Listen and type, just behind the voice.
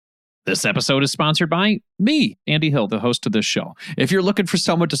This episode is sponsored by me, Andy Hill, the host of this show. If you're looking for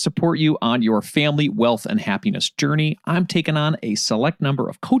someone to support you on your family, wealth, and happiness journey, I'm taking on a select number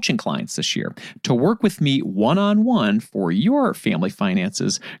of coaching clients this year. To work with me one-on-one for your family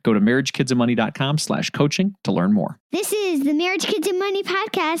finances, go to marriagekidsandmoney.com/coaching to learn more. This is the Marriage, Kids, and Money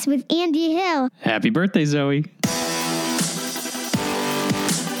podcast with Andy Hill. Happy birthday, Zoe.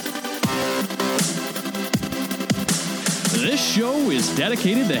 This show is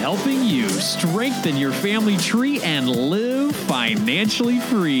dedicated to helping you strengthen your family tree and live financially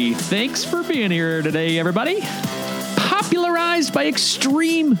free. Thanks for being here today, everybody. Popularized by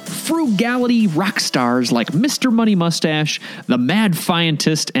extreme frugality rock stars like Mr. Money Mustache, the Mad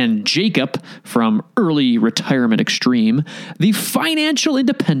Fientist, and Jacob from Early Retirement Extreme, the financial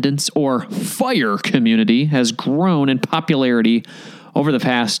independence or FIRE community has grown in popularity over the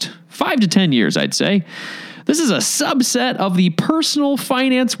past 5 to 10 years, I'd say. This is a subset of the personal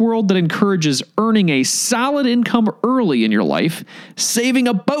finance world that encourages earning a solid income early in your life, saving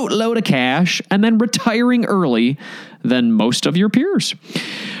a boatload of cash, and then retiring early than most of your peers.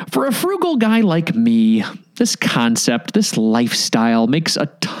 For a frugal guy like me, this concept, this lifestyle makes a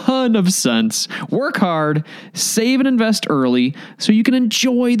ton of sense. Work hard, save and invest early so you can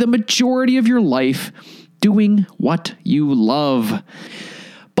enjoy the majority of your life doing what you love.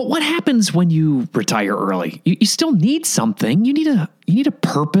 But what happens when you retire early? You still need something. You need a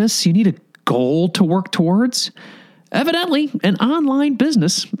purpose. You need a goal to work towards. Evidently, an online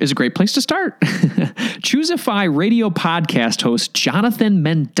business is a great place to start. Choosify radio podcast host Jonathan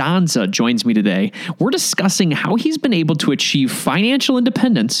Mendonza joins me today. We're discussing how he's been able to achieve financial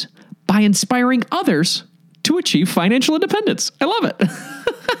independence by inspiring others to achieve financial independence. I love it.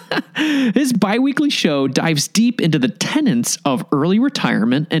 His bi-weekly show dives deep into the tenets of early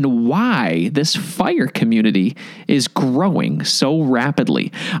retirement and why this FIRE community is growing so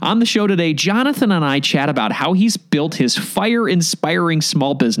rapidly. On the show today, Jonathan and I chat about how he's built his FIRE-inspiring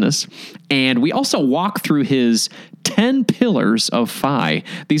small business, and we also walk through his 10 pillars of FI.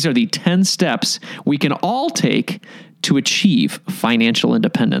 These are the 10 steps we can all take to achieve financial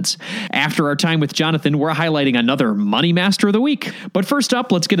independence. After our time with Jonathan, we're highlighting another Money Master of the Week. But first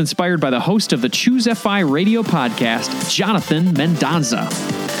up, let's get inspired by the host of the Choose FI radio podcast, Jonathan Mendonza.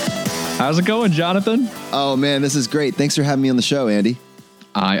 How's it going, Jonathan? Oh, man, this is great. Thanks for having me on the show, Andy.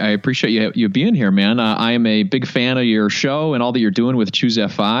 I appreciate you being here, man. I am a big fan of your show and all that you're doing with Choose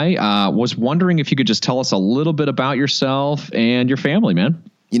FI. Was wondering if you could just tell us a little bit about yourself and your family, man.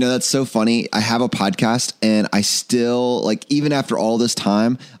 You know, that's so funny. I have a podcast and I still, like, even after all this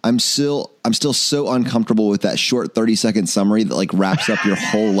time, I'm still so uncomfortable with that short 30-second summary that like wraps up your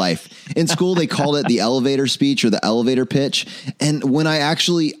whole life. In school, they called it the elevator speech or the elevator pitch. And when I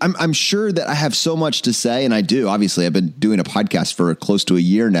actually, I'm sure that I have so much to say, and I do. Obviously, I've been doing a podcast for close to a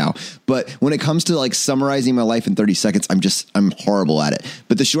year now. But when it comes to like summarizing my life in 30 seconds, I'm horrible at it.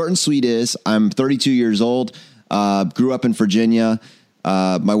 But the short and sweet is I'm 32 years old, grew up in Virginia.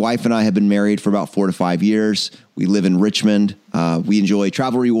 My wife and I have been married for about 4 to 5 years. We live in Richmond. We enjoy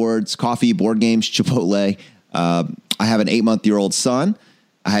travel rewards, coffee, board games, Chipotle. I have an 8-month-old son.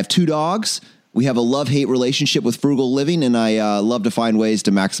 I have 2 dogs. We have a love-hate relationship with frugal living, and I love to find ways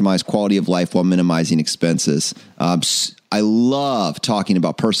to maximize quality of life while minimizing expenses. I love talking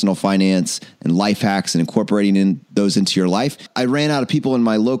about personal finance and life hacks and incorporating those into your life. I ran out of people in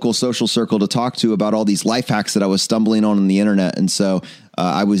my local social circle to talk to about all these life hacks that I was stumbling on the internet. And so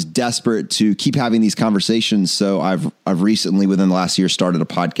I was desperate to keep having these conversations. So I've recently, within the last year, started a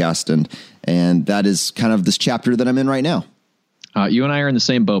podcast, and that is kind of this chapter that I'm in right now. You and I are in the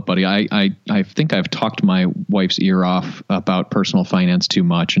same boat, buddy. I think I've talked my wife's ear off about personal finance too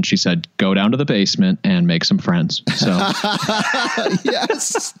much. And she said, go down to the basement and make some friends. So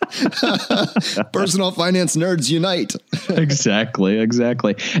yes, personal finance nerds unite. Exactly.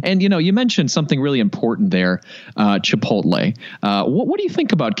 And, you know, you mentioned something really important there, Chipotle. What do you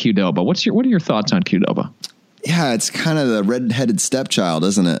think about Qdoba? What are your thoughts on Qdoba? Yeah, it's kind of the red-headed stepchild,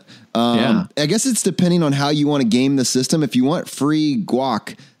 isn't it? Yeah. I guess it's depending on how you want to game the system. If you want free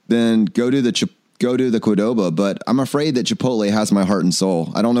guac, then go to the Qdoba. But I'm afraid that Chipotle has my heart and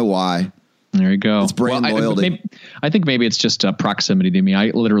soul. I don't know why. There you go. It's brand loyalty. I think maybe it's just proximity to me.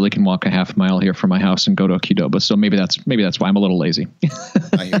 I literally can walk a half mile here from my house and go to a Qdoba. So maybe that's why I'm a little lazy.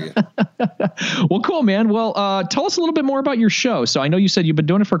 I hear you. Well, cool, man. Well, tell us a little bit more about your show. So I know you said you've been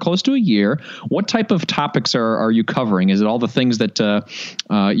doing it for close to a year. What type of topics are you covering? Is it all the things that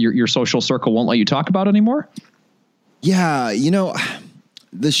your social circle won't let you talk about anymore? Yeah, you know,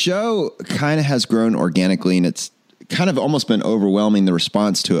 the show kind of has grown organically, and it's kind of almost been overwhelming, the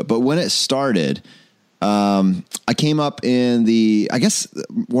response to it. But when it started, I came up in I guess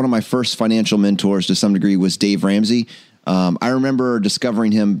one of my first financial mentors to some degree was Dave Ramsey. I remember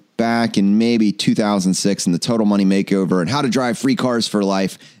discovering him back in maybe 2006 in the Total Money Makeover and How to Drive Free Cars for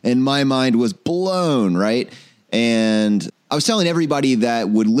Life. And my mind was blown, right? And I was telling everybody that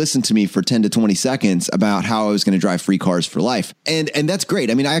would listen to me for 10 to 20 seconds about how I was going to drive free cars for life. And that's great.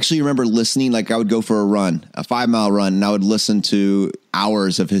 I mean, I actually remember listening, like I would go for a run, a 5-mile run, and I would listen to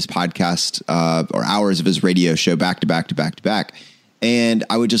hours of his podcast or hours of his radio show back to back to back to back. And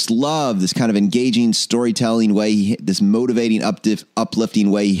I would just love this kind of engaging storytelling way, this motivating,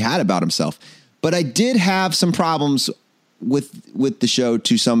 uplifting way he had about himself. But I did have some problems with the show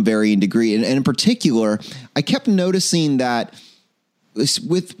to some varying degree. And in particular, I kept noticing that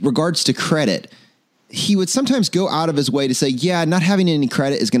with regards to credit, he would sometimes go out of his way to say, yeah, not having any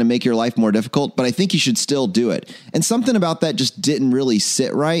credit is going to make your life more difficult, but I think you should still do it. And something about that just didn't really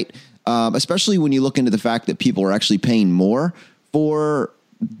sit right, especially when you look into the fact that people are actually paying more for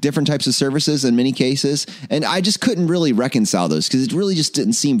different types of services in many cases. And I just couldn't really reconcile those because it really just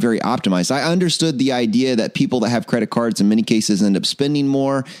didn't seem very optimized. I understood the idea that people that have credit cards in many cases end up spending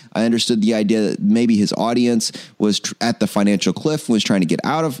more. I understood the idea that maybe his audience was at the financial cliff, was trying to get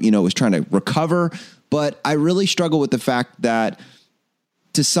out of, was trying to recover. But I really struggle with the fact that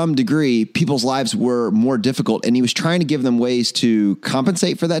to some degree, people's lives were more difficult and he was trying to give them ways to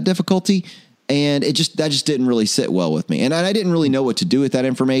compensate for that difficulty. And that just didn't really sit well with me. And I didn't really know what to do with that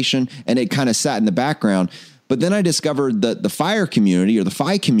information. And it kind of sat in the background. But then I discovered the FIRE community or the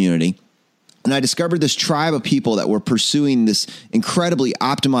FI community. And I discovered this tribe of people that were pursuing this incredibly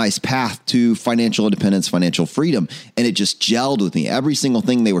optimized path to financial independence, financial freedom. And it just gelled with me. Every single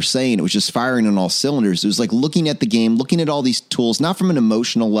thing they were saying, it was just firing on all cylinders. It was like looking at the game, looking at all these tools, not from an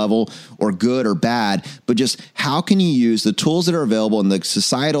emotional level or good or bad, but just how can you use the tools that are available in the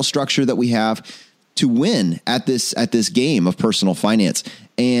societal structure that we have to win at this game of personal finance.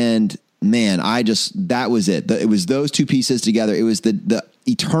 And man, that was it. It was those two pieces together. It was the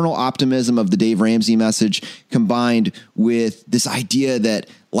eternal optimism of the Dave Ramsey message combined with this idea that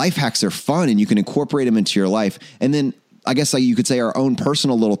life hacks are fun and you can incorporate them into your life. And then I guess like you could say our own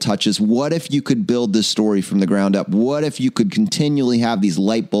personal little touches. What if you could build this story from the ground up? What if you could continually have these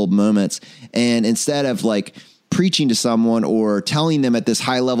light bulb moments and instead of like preaching to someone or telling them at this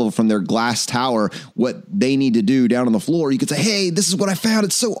high level from their glass tower what they need to do down on the floor, you could say, hey, this is what I found.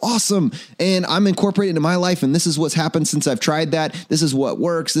 It's so awesome. And I'm incorporating it into my life. And this is what's happened since I've tried that. This is what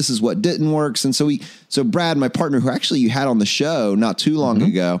works. This is what didn't work. And so Brad, my partner, who actually you had on the show not too long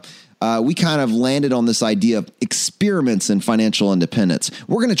ago, we kind of landed on this idea of experiments in financial independence.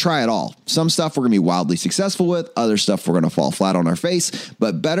 We're going to try it all. Some stuff we're going to be wildly successful with. Other stuff we're going to fall flat on our face.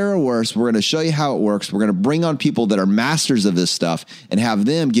 But better or worse, we're going to show you how it works. We're going to bring on people that are masters of this stuff and have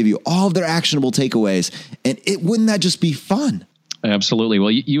them give you all of their actionable takeaways. And wouldn't that just be fun? Absolutely. Well,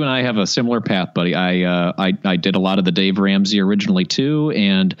 you and I have a similar path, buddy. I did a lot of the Dave Ramsey originally too,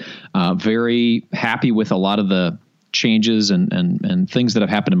 and very happy with a lot of the changes and things that have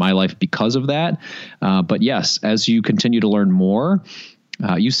happened in my life because of that. But yes, as you continue to learn more,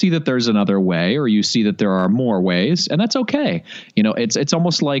 you see that there's another way, or you see that there are more ways, and that's okay. It's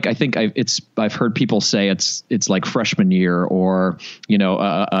almost like I've heard people say it's like freshman year, or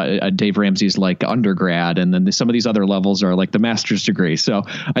Dave Ramsey's like undergrad, and then some of these other levels are like the master's degree. So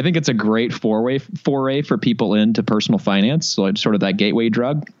I think it's a great foray for people into personal finance. So it's sort of that gateway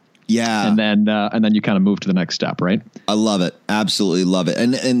drug. Yeah. And then you kind of move to the next step, right? I love it. Absolutely love it.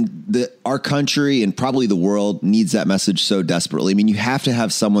 And our country and probably the world needs that message so desperately. I mean, you have to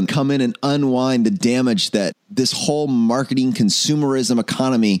have someone come in and unwind the damage that this whole marketing consumerism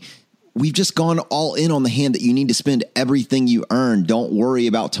economy, we've just gone all in on the hand that you need to spend everything you earn. Don't worry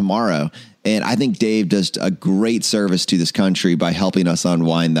about tomorrow. And I think Dave does a great service to this country by helping us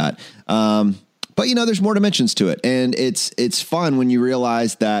unwind that. But there's more dimensions to it, and it's fun when you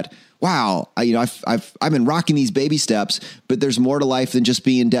realize that, wow, I've been rocking these baby steps, but there's more to life than just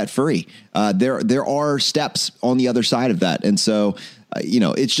being debt free. There are steps on the other side of that, and so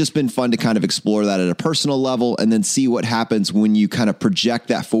it's just been fun to kind of explore that at a personal level, and then see what happens when you kind of project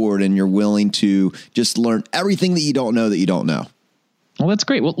that forward, and you're willing to just learn everything that you don't know. Well, that's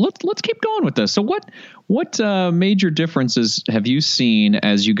great. Well, let's keep going with this. So what major differences have you seen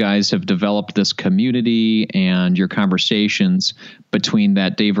as you guys have developed this community and your conversations between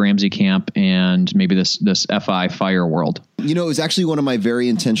that Dave Ramsey camp and maybe this FI FIRE world? It was actually one of my very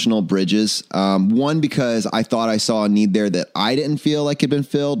intentional bridges. One, because I thought I saw a need there that I didn't feel like had been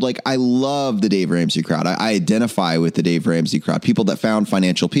filled. Like, I love the Dave Ramsey crowd. I identify with the Dave Ramsey crowd. People that found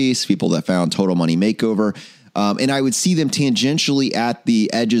financial peace, people that found Total Money Makeover. And I would see them tangentially at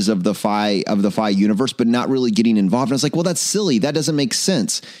the edges of the FI universe, but not really getting involved. And I was like, well, that's silly. That doesn't make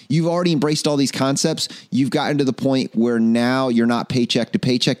sense. You've already embraced all these concepts. You've gotten to the point where now you're not paycheck to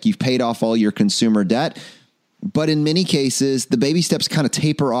paycheck. You've paid off all your consumer debt. But in many cases, the baby steps kind of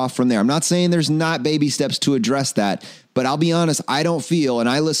taper off from there. I'm not saying there's not baby steps to address that, but I'll be honest, I don't feel, and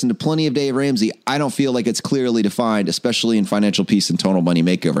I listen to plenty of Dave Ramsey, I don't feel like it's clearly defined, especially in Financial Peace and Total Money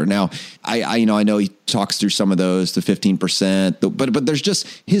Makeover. Now, I know he talks through some of those, the 15%, but there's just,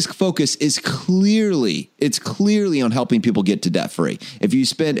 his focus is clearly on helping people get to debt free. If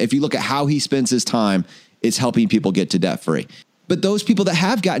you look at how he spends his time, it's helping people get to debt free. But those people that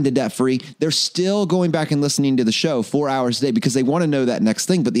have gotten to debt free, they're still going back and listening to the show 4 hours a day because they want to know that next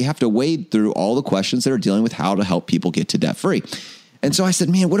thing, but they have to wade through all the questions that are dealing with how to help people get to debt free. And so I said,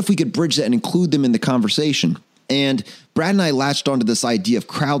 man, what if we could bridge that and include them in the conversation? And Brad and I latched onto this idea of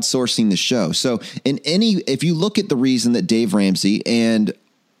crowdsourcing the show. So if you look at the reason that Dave Ramsey and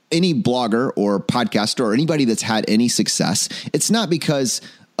any blogger or podcaster or anybody that's had any success, it's not because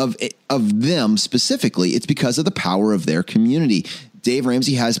of them specifically, it's because of the power of their community. Dave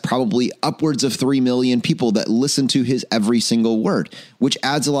Ramsey has probably upwards of 3 million people that listen to his every single word, which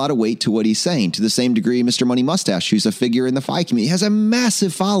adds a lot of weight to what he's saying. To the same degree, Mr. Money Mustache, who's a figure in the FI community, has a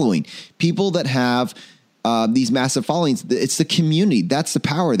massive following. People that have these massive followings, it's the community. That's the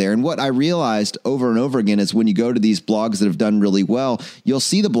power there. And what I realized over and over again is when you go to these blogs that have done really well, you'll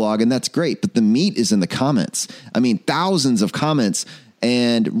see the blog and that's great, but the meat is in the comments. I mean, thousands of comments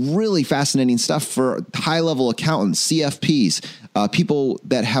and really fascinating stuff for high-level accountants, CFPs, people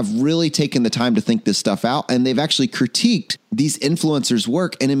that have really taken the time to think this stuff out, and they've actually critiqued these influencers'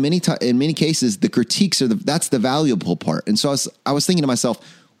 work. And in many cases, the critiques that's the valuable part. And so I was thinking to myself,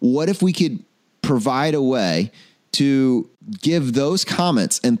 what if we could provide a way to give those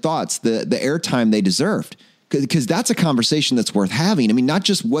comments and thoughts the airtime they deserved? Because that's a conversation that's worth having. I mean, not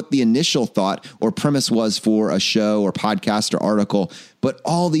just what the initial thought or premise was for a show or podcast or article, but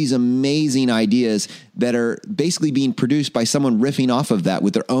all these amazing ideas that are basically being produced by someone riffing off of that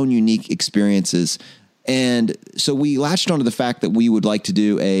with their own unique experiences. And so we latched onto the fact that we would like to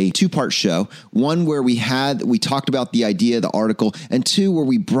do a 2-part show, one where we talked about the idea, the article, and 2, where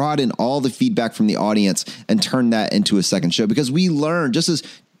we brought in all the feedback from the audience and turned that into a second show, because we learned just as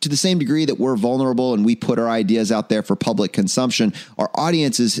to the same degree that we're vulnerable and we put our ideas out there for public consumption, our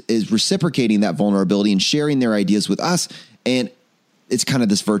audience is reciprocating that vulnerability and sharing their ideas with us. And it's kind of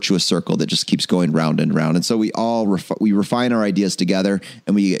this virtuous circle that just keeps going round and round. And so we refine our ideas together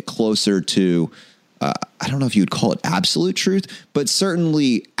and we get closer to, I don't know if you would call it absolute truth, but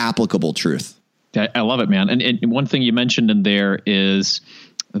certainly applicable truth. I love it, man. And one thing you mentioned in there is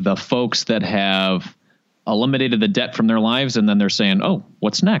the folks that have eliminated the debt from their lives, and then they're saying, oh,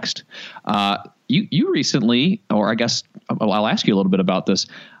 what's next? You recently, or I guess I'll ask you a little bit about this.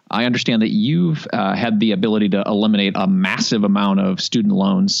 I understand that you've had the ability to eliminate a massive amount of student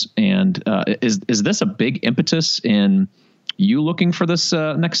loans. And is this a big impetus in you looking for this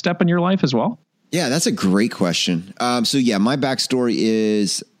next step in your life as well? Yeah, that's a great question. So yeah, my backstory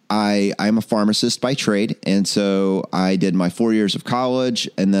is I'm a pharmacist by trade. And so I did my 4 years of college,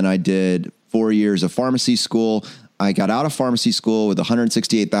 and then I did 4 years of pharmacy school. I got out of pharmacy school with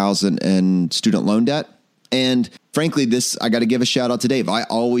 $168,000 in student loan debt. And frankly, I got to give a shout out to Dave. I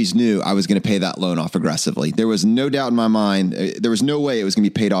always knew I was going to pay that loan off aggressively. There was no doubt in my mind. There was no way it was going to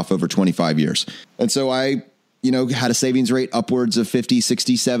be paid off over 25 years. And so I, had a savings rate upwards of 50,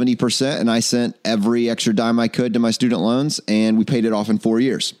 60, 70%. And I sent every extra dime I could to my student loans, and we paid it off in 4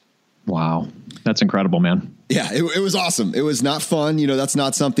 years. Wow. That's incredible, man. Yeah, it was awesome. It was not fun. That's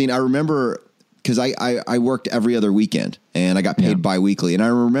not something I remember, because I worked every other weekend and I got paid biweekly. And I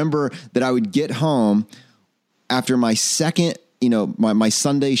remember that I would get home after my second, my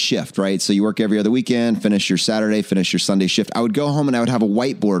Sunday shift, right? So you work every other weekend, finish your Saturday, finish your Sunday shift. I would go home and I would have a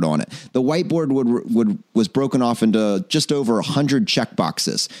whiteboard on it. The whiteboard was broken off into just over 100 check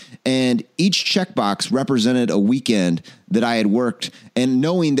boxes. And each checkbox represented a weekend that I had worked, and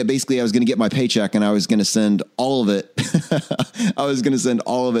knowing that basically I was going to get my paycheck and I was going to send all of it. I was going to send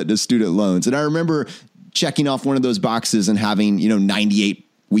all of it to student loans. And I remember checking off one of those boxes and having, 98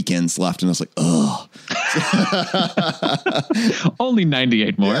 weekends left. And I was like, oh, only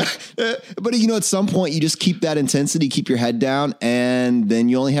 98 more. Yeah. But at some point you just keep that intensity, keep your head down, and then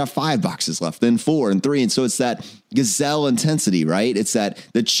you only have 5 boxes left, then 4 and 3. And so it's that gazelle intensity, right? It's that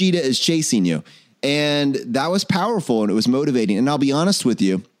the cheetah is chasing you. And that was powerful and it was motivating. And I'll be honest with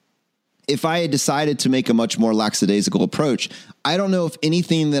you, if I had decided to make a much more lackadaisical approach, I don't know if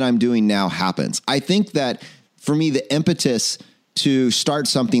anything that I'm doing now happens. I think that for me, the impetus to start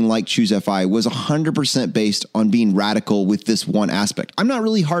something like Choose FI was 100% based on being radical with this one aspect. I'm not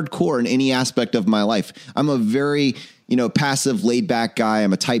really hardcore in any aspect of my life. I'm a very, passive, laid back guy.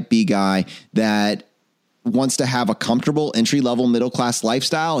 I'm a type B guy that wants to have a comfortable entry-level middle-class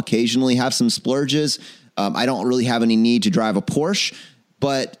lifestyle, occasionally have some splurges. I don't really have any need to drive a Porsche,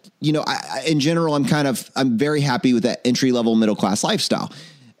 but in general, I'm very happy with that entry-level middle-class lifestyle.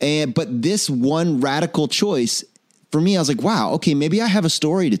 But this one radical choice, for me, I was like, wow, okay, maybe I have a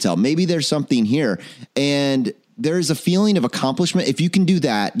story to tell. Maybe there's something here. And there's a feeling of accomplishment. If you can do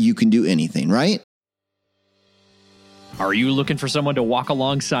that, you can do anything, right? Are you looking for someone to walk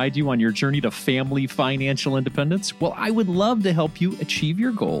alongside you on your journey to family financial independence? Well, I would love to help you achieve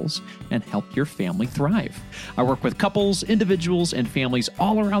your goals and help your family thrive. I work with couples, individuals, and families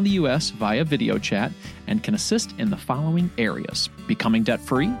all around the U.S. via video chat and can assist in the following areas: becoming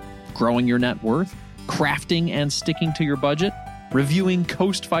debt-free, growing your net worth, crafting and sticking to your budget, reviewing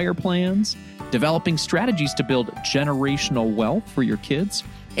Coast Fire plans, developing strategies to build generational wealth for your kids,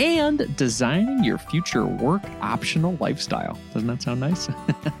 and designing your future work optional lifestyle. Doesn't that sound nice?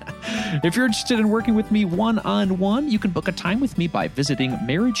 If you're interested in working with me one-on-one, you can book a time with me by visiting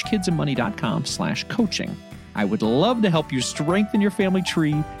marriagekidsandmoney.com/coaching. I would love to help you strengthen your family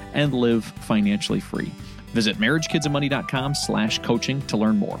tree and live financially free. Visit marriagekidsandmoney.com/coaching to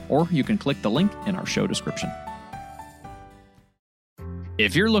learn more, or you can click the link in our show description.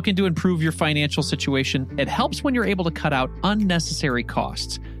 If you're looking to improve your financial situation, it helps when you're able to cut out unnecessary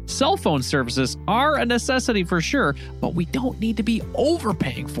costs. Cell phone services are a necessity for sure, but we don't need to be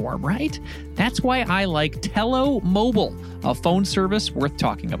overpaying for them, right? That's why I like Tello Mobile, a phone service worth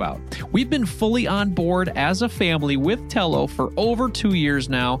talking about. We've been fully on board as a family with Tello for over 2 years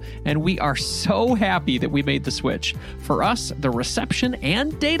now, and we are so happy that we made the switch. For us, the reception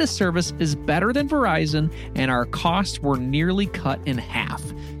and data service is better than Verizon, and our costs were nearly cut in half.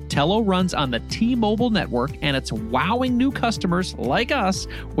 Tello runs on the T-Mobile network, and it's wowing new customers like us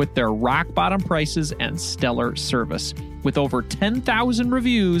with their rock-bottom prices and stellar service. With over 10,000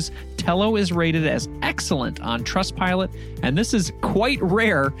 reviews, Tello is rated as excellent on Trustpilot, and this is quite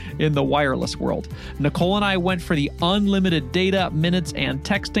rare in the wireless world. Nicole and I went for the unlimited data, minutes, and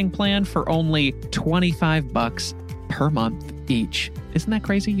texting plan for only $25 per month each. Isn't that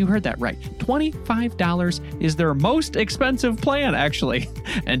crazy? You heard that right. $25 is their most expensive plan, actually.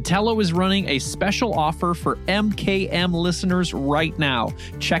 And Tello is running a special offer for MKM listeners right now.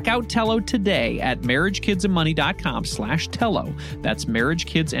 Check out Tello today at marriagekidsandmoney.com/Tello. That's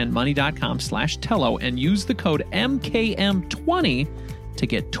marriagekidsandmoney.com/Tello, and use the code MKM20 to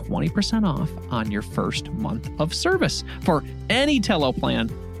get 20% off on your first month of service for any Tello plan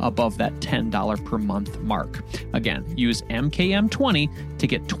above that $10 per month mark. Again, use MKM20 to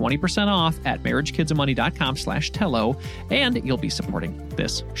get 20% off at marriagekidsandmoney.com/Tello, and you'll be supporting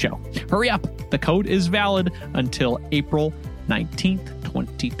this show. Hurry up. The code is valid until April 19th,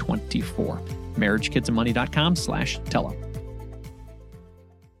 2024. marriagekidsandmoney.com/Tello.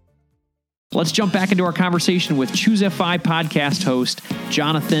 Let's jump back into our conversation with Choose FI podcast host,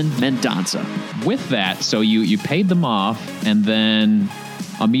 Jonathan Mendonca. With that, so you paid them off, and then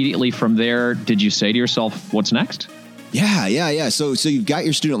immediately from there, did you say to yourself, what's next? Yeah. So you've got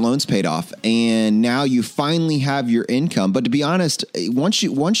your student loans paid off, and now you finally have your income. But to be honest, once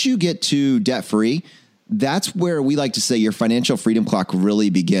you get to debt free, that's where we like to say your financial freedom clock really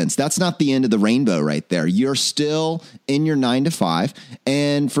begins. That's not the end of the rainbow right there. You're still in your 9 to 5.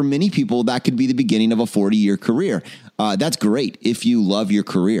 And for many people, that could be the beginning of a 40-year career. That's great if you love your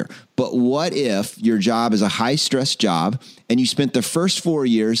career. But what if your job is a high-stress job and you spent the first 4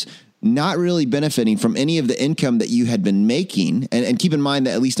 years not really benefiting from any of the income that you had been making? And keep in mind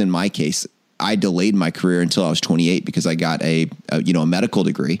that, at least in my case, I delayed my career until I was 28 because I got a medical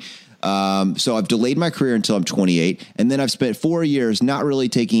degree. So I've delayed my career until I'm 28. And then I've spent 4 years not really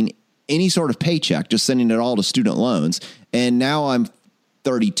taking any sort of paycheck, just sending it all to student loans. And now I'm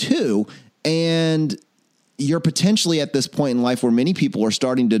 32, and you're potentially at this point in life where many people are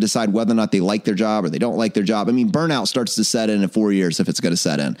starting to decide whether or not they like their job or they don't like their job. I mean, burnout starts to set in 4 years if it's going to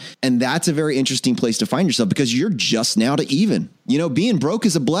set in. And that's a very interesting place to find yourself because you're just now to even. Being broke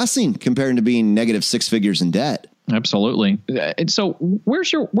is a blessing compared to being negative 6 figures in debt. Absolutely. And so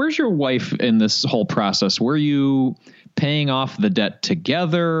where's your wife in this whole process? Were you paying off the debt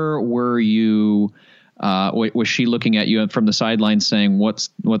together? Were you, was she looking at you from the sidelines saying, what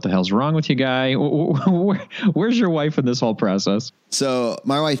the hell's wrong with you, guy? Where's your wife in this whole process? So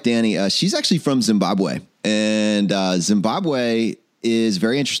my wife, Danny, she's actually from Zimbabwe, and Zimbabwe is a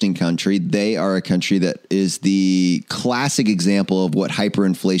very interesting country. They are a country that is the classic example of what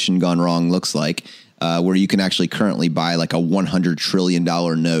hyperinflation gone wrong looks like. where you can actually currently buy like a $100 trillion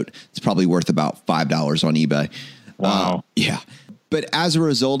note. It's probably worth about $5 on eBay. Wow. Yeah. But as a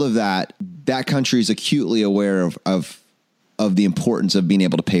result of that, that country is acutely aware of the importance of being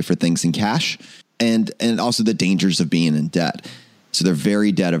able to pay for things in cash and also the dangers of being in debt. So they're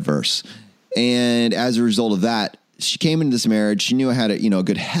very debt averse. And as a result of that, she came into this marriage. She knew I had a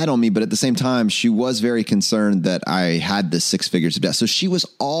good head on me, but at the same time, she was very concerned that I had this 6 figures of debt. So she was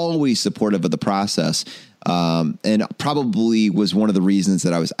always supportive of the process, and probably was one of the reasons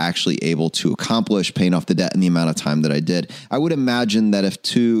that I was actually able to accomplish paying off the debt in the amount of time that I did. I would imagine that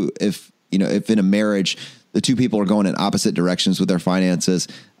if in a marriage, the two people are going in opposite directions with their finances,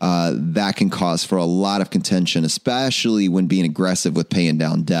 that can cause for a lot of contention, especially when being aggressive with paying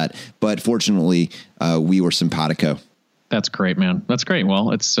down debt. But fortunately, we were simpatico. That's great, man. That's great.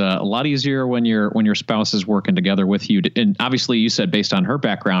 Well, it's a lot easier when your spouse is working together with you. And obviously, you said based on her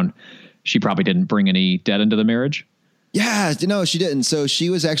background, she probably didn't bring any debt into the marriage. Yeah, no, she didn't. So she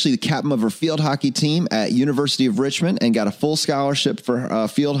was actually the captain of her field hockey team at University of Richmond and got a full scholarship for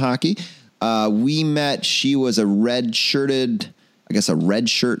field hockey. We met, she was a red shirt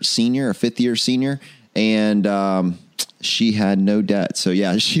senior, a 5th year senior. And, she had no debt. So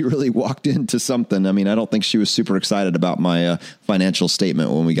yeah, she really walked into something. I mean, I don't think she was super excited about my, financial statement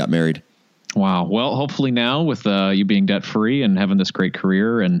when we got married. Wow. Well, hopefully now with you being debt free and having this great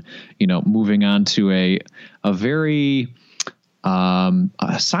career and, moving on to a very,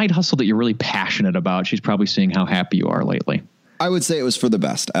 a side hustle that you're really passionate about, she's probably seeing how happy you are lately. I would say it was for the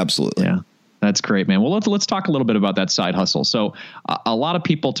best. Absolutely. Yeah. That's great, man. Well, let's talk a little bit about that side hustle. So a lot of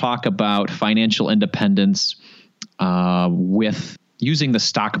people talk about financial independence with using the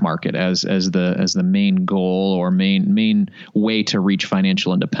stock market as the main goal or main way to reach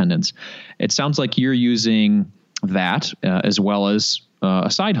financial independence. It sounds like you're using that as well as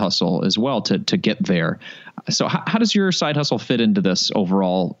a side hustle as well to get there. So how does your side hustle fit into this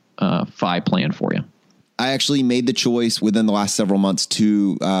overall FI plan for you? I actually made the choice within the last several months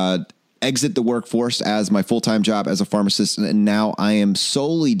to exit the workforce as my full-time job as a pharmacist. And now I am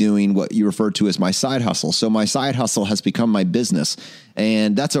solely doing what you refer to as my side hustle. So my side hustle has become my business.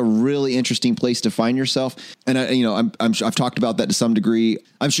 And that's a really interesting place to find yourself. And I've talked about that to some degree.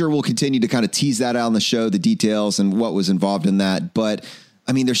 I'm sure we'll continue to kind of tease that out on the show, the details and what was involved in that. But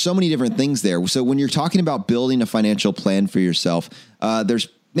I mean, there's so many different things there. So when you're talking about building a financial plan for yourself, there's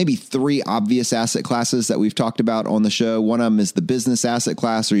maybe 3 obvious asset classes that we've talked about on the show. One of them is the business asset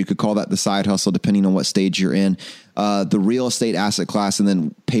class, or you could call that the side hustle, depending on what stage you're in, the real estate asset class, and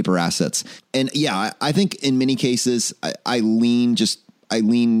then paper assets. And yeah, I think in many cases, I lean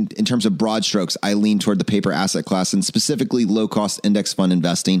in terms of broad strokes, I lean toward the paper asset class and specifically low cost index fund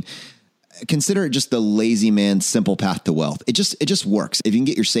investing. Consider it just the lazy man's simple path to wealth. It just works. If you can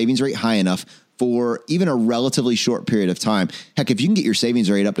get your savings rate high enough for even a relatively short period of time. Heck, if you can get your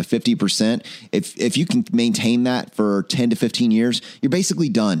savings rate up to 50%, if you can maintain that for 10 to 15 years, you're basically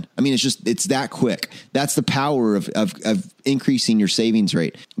done. I mean, it's that quick. That's the power of increasing your savings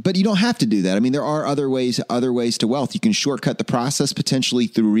rate. But you don't have to do that. I mean, there are other ways to wealth. You can shortcut the process potentially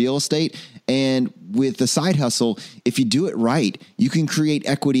through real estate. And with the side hustle, if you do it right, you can create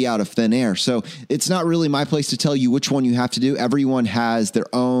equity out of thin air. So it's not really my place to tell you which one you have to do. Everyone has their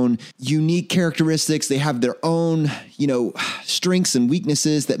own unique characteristics. They have their own, strengths and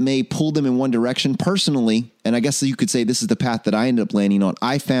weaknesses that may pull them in one direction. Personally, and I guess you could say this is the path that I ended up landing on,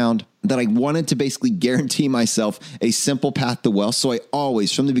 I found that I wanted to basically guarantee myself a simple path to wealth. So I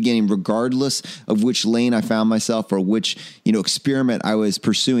always, from the beginning, regardless of which lane I found myself or which, experiment I was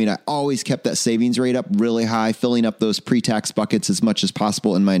pursuing, I always kept that savings rate up really high, filling up those pre-tax buckets as much as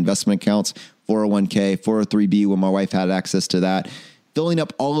possible in my investment accounts, 401k, 403b, when my wife had access to that, filling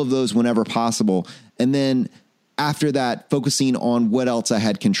up all of those whenever possible. And then after that, focusing on what else I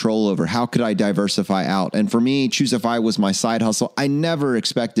had control over. How could I diversify out? And for me, Choosify was my side hustle. I never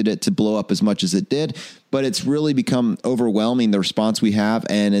expected it to blow up as much as it did, but it's really become overwhelming, the response we have.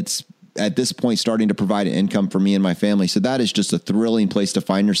 And it's at this point starting to provide an income for me and my family. So that is just a thrilling place to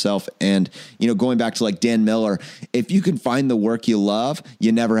find yourself. And, going back to like Dan Miller, if you can find the work you love,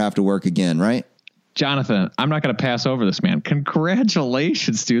 you never have to work again, right? Jonathan, I'm not going to pass over this, man.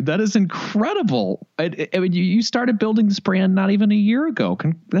 Congratulations, dude. That is incredible. I mean, you started building this brand not even a year ago.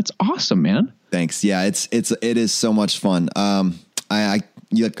 That's awesome, man. Thanks. Yeah, it is so much fun. I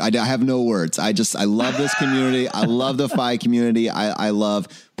have no words. I love this community. I love the FI community. I love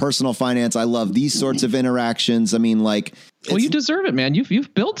personal finance. I love these sorts of interactions. I mean, well, you deserve it, man.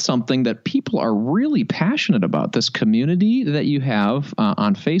 You've built something that people are really passionate about. This community that you have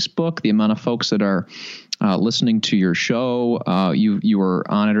on Facebook, the amount of folks that are listening to your show. You were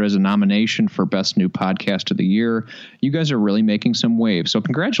honored as a nomination for Best New Podcast of the Year. You guys are really making some waves. So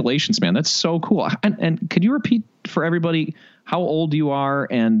congratulations, man. That's so cool. And could you repeat for everybody how old you are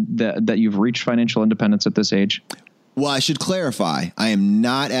and that you've reached financial independence at this age? Well, I should clarify. I am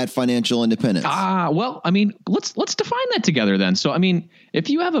not at financial independence. Well, I mean, let's define that together then. So, I mean, if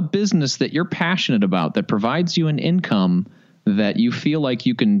you have a business that you're passionate about that provides you an income that you feel like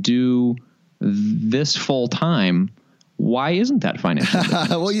you can do this full time, why isn't that financial?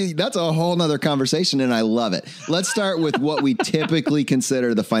 Well, that's a whole nother conversation, and I love it. Let's start with what we typically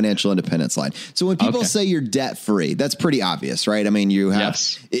consider the financial independence line. So when people say you're debt free, that's pretty obvious, right? I mean, you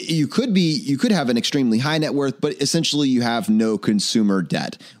could have an extremely high net worth, but essentially you have no consumer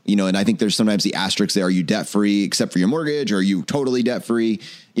debt, and I think there's sometimes the asterisk there. Are you debt free except for your mortgage? Or are you totally debt free?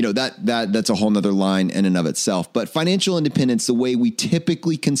 That's a whole nother line in and of itself. But financial independence, the way we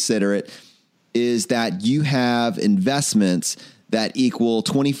typically consider it, is that you have investments that equal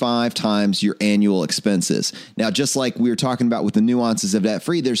 25 times your annual expenses. Now, just like we were talking about with the nuances of debt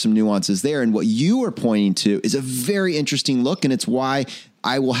free, there's some nuances there. And what you are pointing to is a very interesting look. And it's why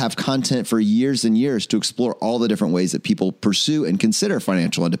I will have content for years and years to explore all the different ways that people pursue and consider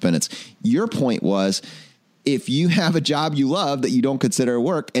financial independence. Your point was, if you have a job you love that you don't consider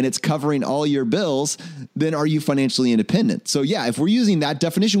work and it's covering all your bills, then are you financially independent? So yeah, if we're using that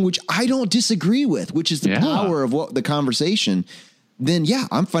definition, which I don't disagree with, which is the power of what the conversation, then yeah,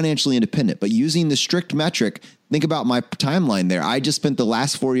 I'm financially independent. But using the strict metric, think about my timeline there. I just spent the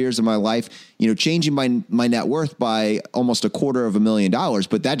last 4 years of my life, changing my net worth by almost $250,000,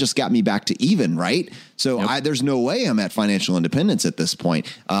 but that just got me back to even, right? So there's no way I'm at financial independence at this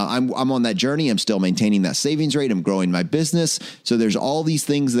point. I'm on that journey. I'm still maintaining that savings rate. I'm growing my business. So there's all these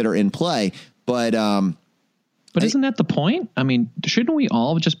things that are in play, but isn't that the point? I mean, shouldn't we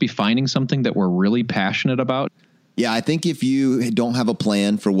all just be finding something that we're really passionate about? Yeah, I think if you don't have a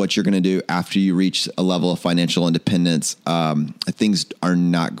plan for what you're going to do after you reach a level of financial independence, things are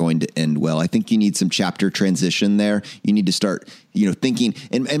not going to end well. I think you need some chapter transition there. You need to start, thinking.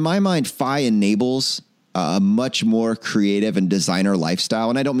 In my mind, FI enables a much more creative and designer lifestyle.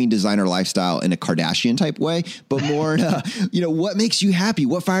 And I don't mean designer lifestyle in a Kardashian type way, but more, what makes you happy?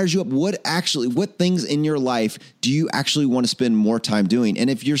 What fires you up? What things in your life do you actually want to spend more time doing? And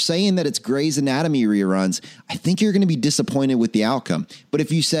if you're saying that it's Grey's Anatomy reruns, I think you're going to be disappointed with the outcome. But if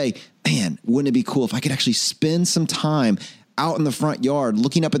you say, man, wouldn't it be cool if I could actually spend some time out in the front yard,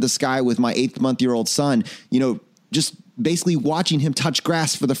 looking up at the sky with my 8-month-old son, just basically watching him touch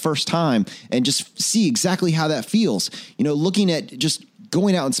grass for the first time and just see exactly how that feels. Looking at just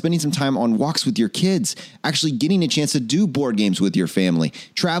going out and spending some time on walks with your kids, actually getting a chance to do board games with your family,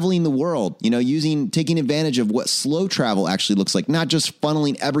 traveling the world, taking advantage of what slow travel actually looks like, not just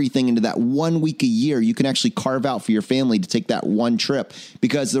funneling everything into that 1 week a year. You can actually carve out for your family to take that one trip,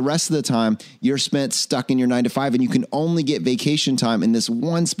 because the rest of the time you're spent stuck in your 9 to 5 and you can only get vacation time in this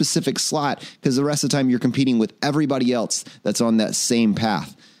one specific slot because the rest of the time you're competing with everybody else that's on that same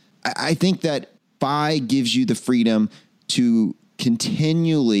path. I think that FI gives you the freedom to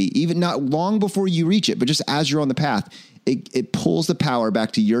continually, even not long before you reach it, but just as you're on the path, it pulls the power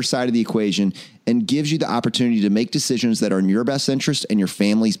back to your side of the equation and gives you the opportunity to make decisions that are in your best interest and your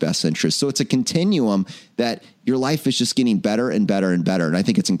family's best interest. So it's a continuum that your life is just getting better and better and better. And I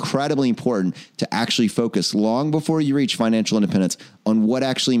think it's incredibly important to actually focus long before you reach financial independence on what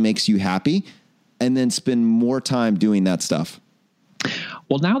actually makes you happy and then spend more time doing that stuff.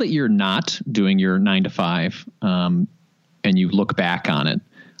 Well, now that you're not doing your 9 to 5, and you look back on it,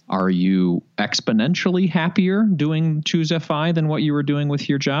 are you exponentially happier doing Choose FI than what you were doing with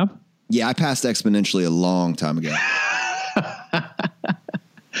your job? Yeah, I passed exponentially a long time ago.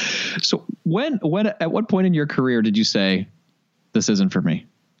 So at what point in your career did you say, this isn't for me?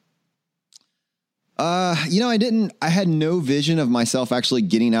 I had no vision of myself actually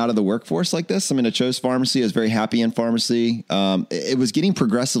getting out of the workforce like this. I mean, I chose pharmacy. I was very happy in pharmacy. It was getting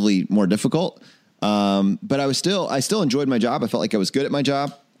progressively more difficult. But I still enjoyed my job. I felt like I was good at my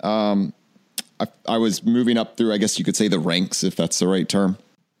job. I was moving up through, I guess you could say, the ranks, if that's the right term.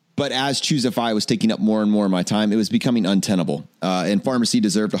 But as Choose FI was taking up more and more of my time, it was becoming untenable. And pharmacy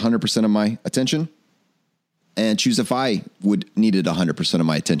deserved 100% of my attention. And Choose FI needed 100% of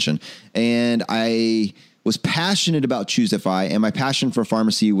my attention. And I was passionate about Choose FI, and my passion for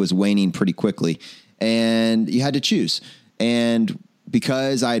pharmacy was waning pretty quickly. And you had to choose. And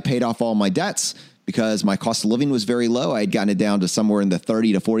because I had paid off all my debts, because my cost of living was very low, I had gotten it down to somewhere in the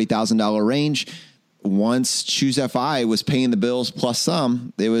 $30,000 to $40,000 range. Once Choose FI was paying the bills plus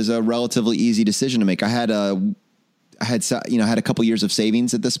some, it was a relatively easy decision to make. I had a couple years of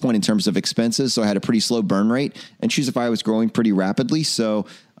savings at this point in terms of expenses. So I had a pretty slow burn rate, and Choosify was growing pretty rapidly. So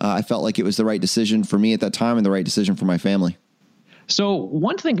I felt like it was the right decision for me at that time and the right decision for my family. So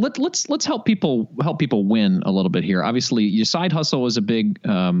one thing, let's help people win a little bit here. Obviously, your side hustle is a big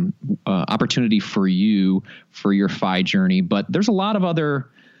opportunity for you for your FI journey, but there's a lot of other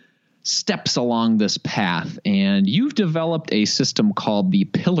steps along this path, and you've developed a system called the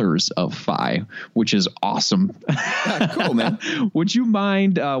Pillars of FI, which is awesome. Yeah, cool, man. Would you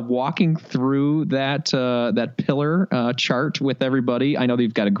mind walking through that pillar chart with everybody? I know that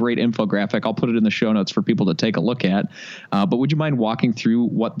you've got a great infographic. I'll put it in the show notes for people to take a look at. But would you mind walking through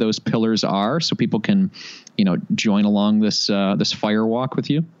what those pillars are so people can, join along this fire walk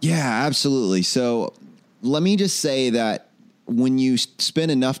with you? Yeah, absolutely. So let me just say that when you spend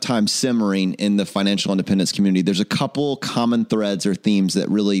enough time simmering in the financial independence community, there's a couple common threads or themes that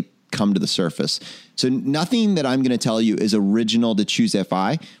really come to the surface. So nothing that I'm going to tell you is original to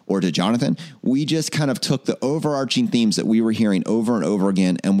Choosify or to Jonathan. We just kind of took the overarching themes that we were hearing over and over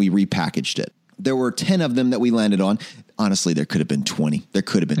again, and we repackaged it. There were 10 of them that we landed on. Honestly, there could have been 20. There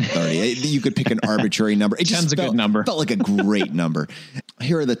could have been 30. You could pick an arbitrary number. It just 10's a good number. Felt like a great number.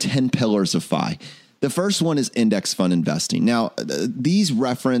 Here are the 10 pillars of FI. The first one is index fund investing. Now, these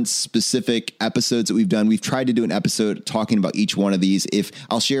reference specific episodes that we've done. We've tried to do an episode talking about each one of these. If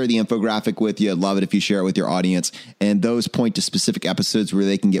I'll share the infographic with you, I'd love it if you share it with your audience. And those point to specific episodes where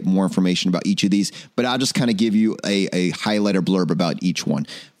they can get more information about each of these. But I'll just kind of give you a highlighter blurb about each one.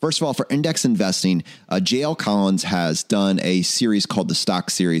 First of all, for index investing, JL Collins has done a series called the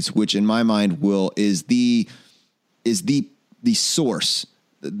Stock Series, which in my mind is the source.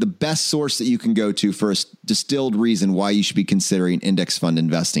 The best source that you can go to for a distilled reason why you should be considering index fund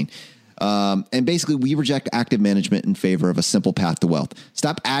investing. And basically, we reject active management in favor of a simple path to wealth.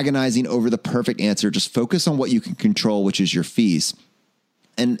 Stop agonizing over the perfect answer. Just focus on what you can control, which is your fees.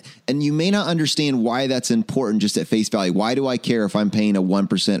 And you may not understand why that's important just at face value. Why do I care if I'm paying a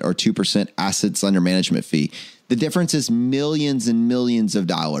 1% or 2% assets under management fee? The difference is millions and millions of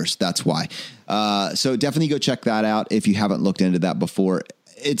dollars. That's why. So definitely go check that out if you haven't looked into that before.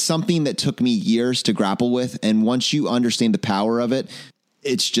 It's something that took me years to grapple with. And once you understand the power of it,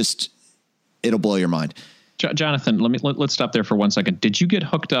 it'll blow your mind. Jonathan, let's stop there for 1 second. Did you get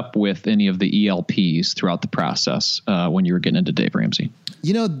hooked up with any of the ELPs throughout the process when you were getting into Dave Ramsey?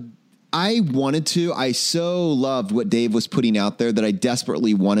 I wanted to. I so loved what Dave was putting out there that I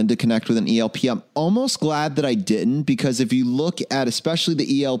desperately wanted to connect with an ELP. I'm almost glad that I didn't, because if you look at especially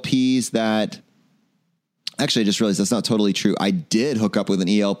the ELPs that... Actually, I just realized that's not totally true. I did hook up with an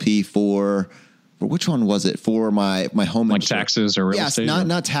ELP for which one was it? For my home, like taxes or real estate? Yes,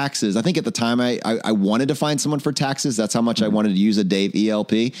 not taxes. I think at the time I wanted to find someone for taxes. That's how much I wanted to use a Dave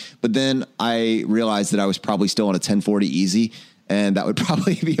ELP. But then I realized that I was probably still on a 1040 easy, and that would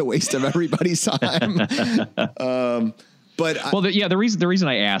probably be a waste of everybody's time. The reason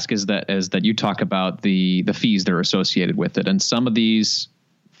I ask is that you talk about the fees that are associated with it, and some of these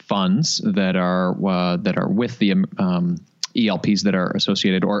funds that are with the ELPs that are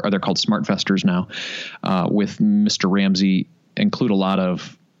associated, or they're called SmartVestors now, with Mr. Ramsey, include a lot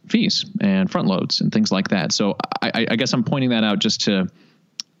of fees and front loads and things like that. So I guess I'm pointing that out just to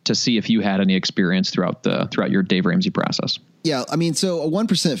see if you had any experience throughout your Dave Ramsey process. Yeah, I mean, so a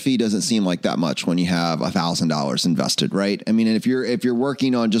 1% fee doesn't seem like that much when you have $1,000 invested, right? I mean, and if you're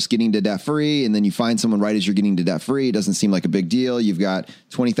working on just getting to debt free, and then you find someone right as you're getting to debt free, it doesn't seem like a big deal. You've got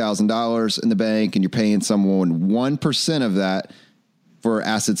 $20,000 in the bank, and you're paying someone 1% of that for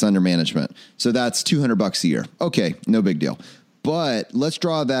assets under management. So that's $200 a year. Okay, no big deal. But let's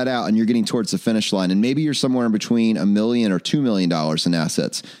draw that out, and you're getting towards the finish line, and maybe you're somewhere in between $1 million or $2 million in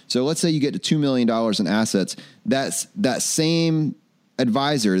assets. So let's say you get to $2 million in assets. That's that same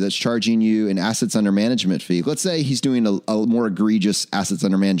advisor that's charging you an assets under management fee. Let's say he's doing a more egregious assets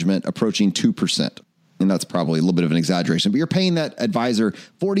under management approaching 2%. And that's probably a little bit of an exaggeration, but you're paying that advisor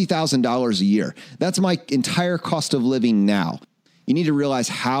 $40,000 a year. That's my entire cost of living now. You need to realize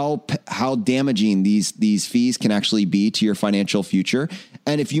how damaging these fees can actually be to your financial future.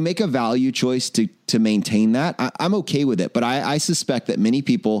 And if you make a value choice to maintain that, I'm okay with it. But I suspect that many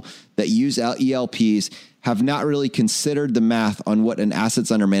people that use ELPs have not really considered the math on what an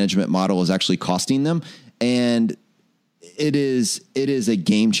assets under management model is actually costing them. And it is a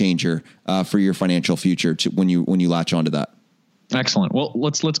game changer for your financial future when you latch onto that. Excellent. Well,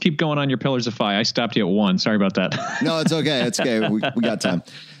 let's keep going on your pillars of FI. I stopped you at 1. Sorry about that. No, it's okay. It's okay. We got time.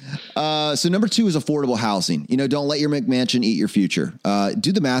 So number 2 is affordable housing. Don't let your McMansion eat your future.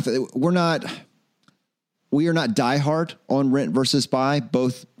 Do the math. we are not diehard on rent versus buy.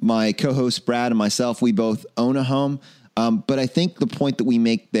 Both my co-host Brad and myself, we both own a home. But I think the point that we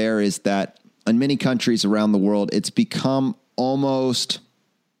make there is that in many countries around the world, it's become almost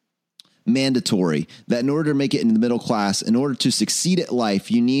mandatory that in order to make it in the middle class, in order to succeed at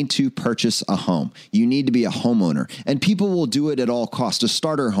life, you need to purchase a home. You need to be a homeowner. And people will do it at all costs. A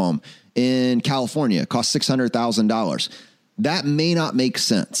starter home in California costs $600,000. That may not make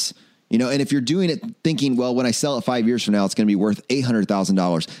sense. And if you're doing it thinking, well, when I sell it 5 years from now, it's going to be worth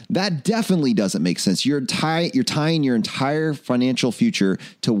 $800,000. That definitely doesn't make sense. You're tying your entire financial future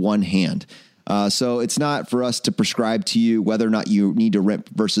to one hand. So it's not for us to prescribe to you whether or not you need to rent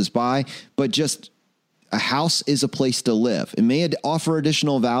versus buy, but just a house is a place to live. It may offer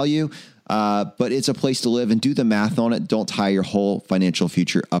additional value, but it's a place to live, and do the math on it. Don't tie your whole financial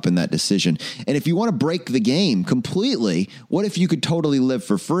future up in that decision. And if you want to break the game completely, what if you could totally live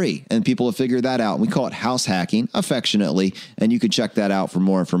for free? And people have figured that out. We call it house hacking affectionately, and you can check that out for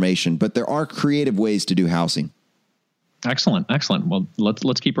more information. But there are creative ways to do housing. Excellent. Well,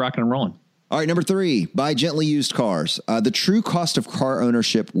 let's keep rocking and rolling. All right, number 3, buy gently used cars. The true cost of car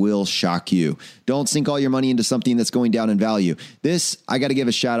ownership will shock you. Don't sink all your money into something that's going down in value. This, I got to give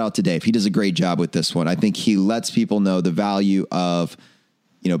a shout out to Dave. He does a great job with this one. I think he lets people know the value of,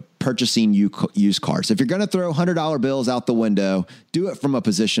 purchasing used cars. If you're going to throw $100 bills out the window, do it from a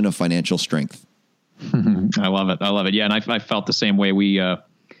position of financial strength. I love it. Yeah, and I felt the same way.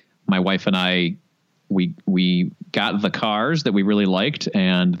 My wife and I, we got the cars that we really liked,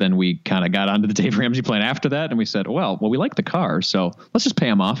 and then we kind of got onto the Dave Ramsey plan after that, and we said, well, we like the cars, so let's just pay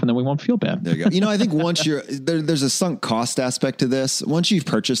them off, and then we won't feel bad. There you go. I think once there's a sunk cost aspect to this. Once you've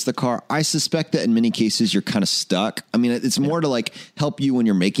purchased the car, I suspect that in many cases you're kind of stuck. I mean, it's more to help you when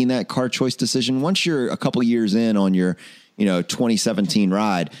you're making that car choice decision. Once you're a couple years in on your 2017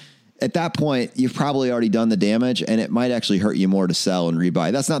 ride, at that point, you've probably already done the damage, and it might actually hurt you more to sell and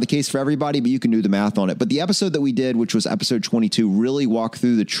rebuy. That's not the case for everybody, but you can do the math on it. But the episode that we did, which was episode 22, really walked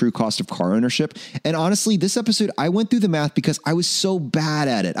through the true cost of car ownership. And honestly, this episode, I went through the math because I was so bad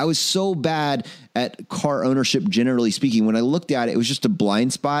at it. I was so bad at car ownership, generally speaking. When I looked at it, it was just a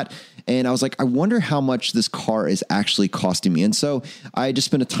blind spot. And I was like, I wonder how much this car is actually costing me. And so I just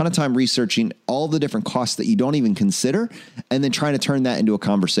spent a ton of time researching all the different costs that you don't even consider, and then trying to turn that into a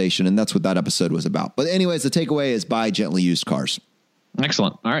conversation. And that's what that episode was about. But anyways, the takeaway is buy gently used cars.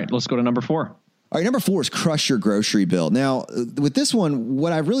 Excellent. All right, let's go to number 4. All right, number 4 is crush your grocery bill. Now, with this one,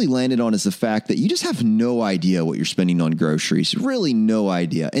 what I really landed on is the fact that you just have no idea what you're spending on groceries. Really no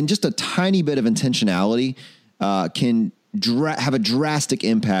idea. And just a tiny bit of intentionality can have a drastic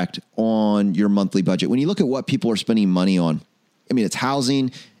impact on your monthly budget. When you look at what people are spending money on, I mean, it's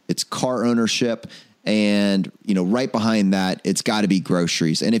housing, it's car ownership, and, right behind that, it's got to be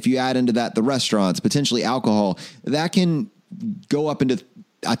groceries. And if you add into that the restaurants, potentially alcohol, that can go up into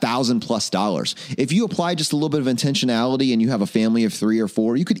 $1,000+ If you apply just a little bit of intentionality and you have a family of 3 or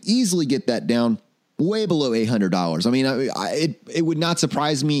 4, you could easily get that down way below $800. I mean, it would not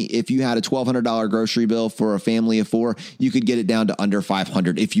surprise me if you had a $1,200 grocery bill for a family of 4. You could get it down to under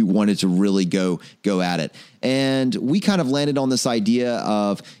 $500 if you wanted to really go at it. And we kind of landed on this idea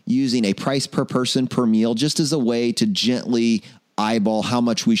of using a price per person per meal just as a way to gently eyeball how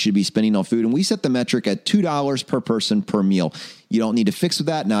much we should be spending on food. And we set the metric at $2 per person per meal. You don't need to fix with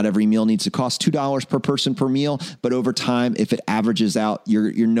that. Not every meal needs to cost $2 per person per meal, but over time, if it averages out,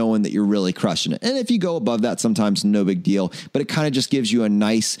 you're knowing that you're really crushing it. And if you go above that, sometimes no big deal, but it kind of just gives you a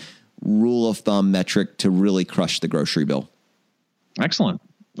nice rule of thumb metric to really crush the grocery bill. Excellent.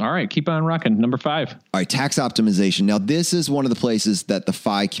 All right, keep on rocking. Number 5. All right, tax optimization. Now, this is one of the places that the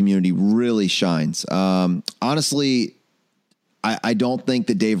FI community really shines. Honestly, I don't think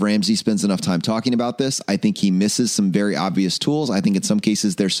that Dave Ramsey spends enough time talking about this. I think he misses some very obvious tools. I think in some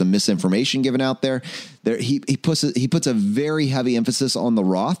cases there's some misinformation given out there. He puts a very heavy emphasis on the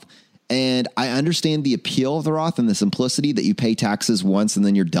Roth. And I understand the appeal of the Roth and the simplicity that you pay taxes once and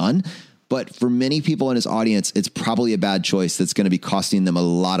then you're done. But for many people in his audience, it's probably a bad choice that's going to be costing them a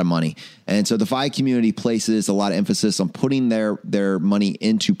lot of money. And so the FI community places a lot of emphasis on putting their money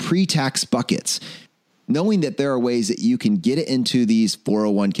into pre-tax buckets, knowing that there are ways that you can get it into these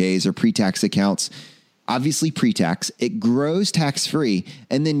 401ks or pre-tax accounts. Obviously pre-tax, it grows tax-free,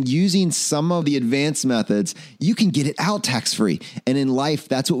 and then using some of the advanced methods, you can get it out tax-free. And in life,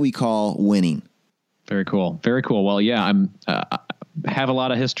 that's what we call winning. Very cool. Very cool. Well, yeah, I'm have a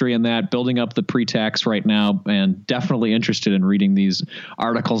lot of history in that, building up the pre-tax right now, and definitely interested in reading these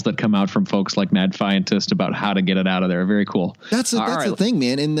articles that come out from folks like Mad Fientist about how to get it out of there. Very cool. That's the thing,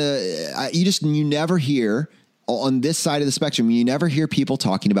 man. You never hear on this side of the spectrum, you never hear people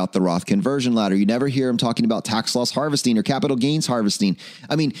talking about the Roth conversion ladder. You never hear them talking about tax loss harvesting or capital gains harvesting.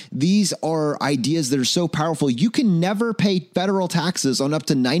 I mean, these are ideas that are so powerful. You can never pay federal taxes on up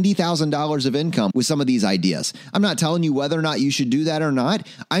to $90,000 of income with some of these ideas. I'm not telling you whether or not you should do that or not.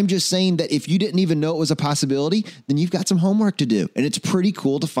 I'm just saying that if you didn't even know it was a possibility, then you've got some homework to do. And it's pretty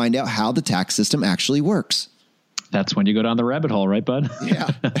cool to find out how the tax system actually works. That's when you go down the rabbit hole, right, bud?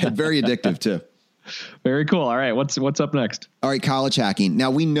 Yeah, very addictive too. Very cool. All right, what's up next? All right, college hacking.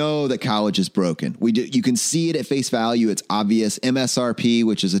 Now we know that college is broken. You can see it at face value. It's obvious. MSRP,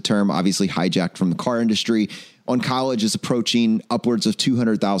 which is a term obviously hijacked from the car industry, on college is approaching upwards of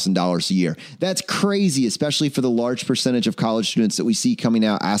 $200,000 a year. That's crazy, especially for the large percentage of college students that we see coming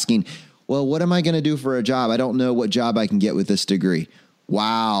out asking, well, what am I going to do for a job? I don't know what job I can get with this degree.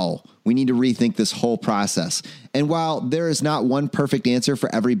 Wow. We need to rethink this whole process. And while there is not one perfect answer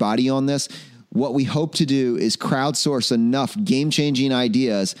for everybody on this, what we hope to do is crowdsource enough game-changing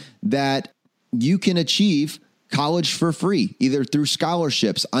ideas that you can achieve college for free, either through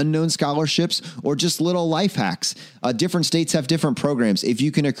scholarships, unknown scholarships, or just little life hacks. Different states have different programs. If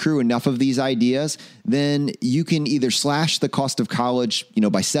you can accrue enough of these ideas, then you can either slash the cost of college,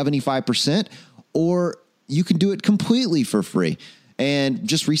 by 75%, or you can do it completely for free. And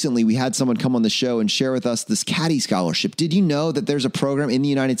just recently, we had someone come on the show and share with us this caddy scholarship. Did you know that there's a program in the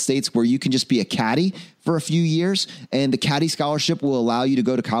United States where you can just be a caddy for a few years, and the caddy scholarship will allow you to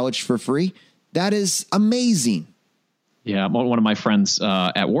go to college for free? That is amazing. Yeah, one of my friends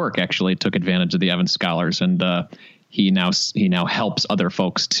at work actually took advantage of the Evans Scholars, and he now helps other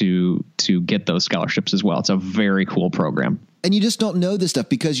folks to get those scholarships as well. It's a very cool program. And you just don't know this stuff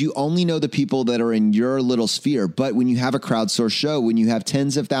because you only know the people that are in your little sphere. But when you have a crowdsourced show, when you have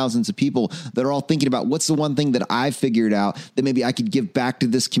tens of thousands of people that are all thinking about what's the one thing that I've figured out that maybe I could give back to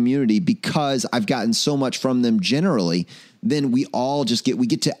this community because I've gotten so much from them generally, then we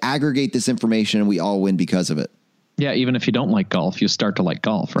get to aggregate this information and we all win because of it. Yeah, even if you don't like golf, you start to like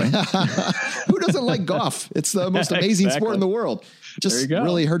golf, right? Who doesn't like golf? It's the most amazing sport in the world. Just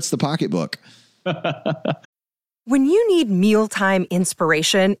really hurts the pocketbook. When you need mealtime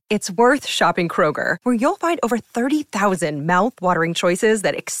inspiration, it's worth shopping Kroger, where you'll find over 30,000 mouth-watering choices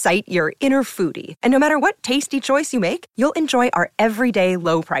that excite your inner foodie. And no matter what tasty choice you make, you'll enjoy our everyday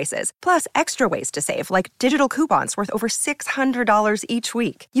low prices, plus extra ways to save, like digital coupons worth over $600 each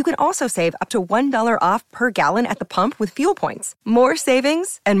week. You can also save up to $1 off per gallon at the pump with fuel points. More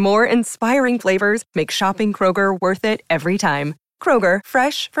savings and more inspiring flavors make shopping Kroger worth it every time. Kroger,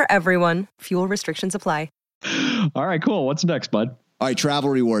 fresh for everyone. Fuel restrictions apply. All right, cool. What's next, bud? All right, travel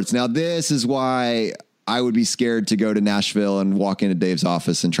rewards. Now, this is why I would be scared to go to Nashville and walk into Dave's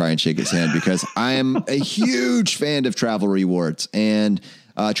office and try and shake his hand, because I am a huge fan of travel rewards. And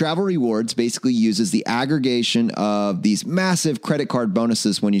travel rewards basically uses the aggregation of these massive credit card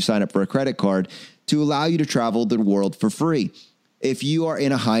bonuses when you sign up for a credit card to allow you to travel the world for free. If you are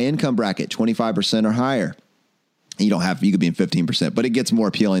in a high income bracket, 25% or higher, you could be in 15%, but it gets more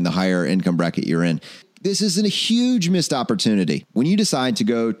appealing the higher income bracket you're in. This is a huge missed opportunity. When you decide to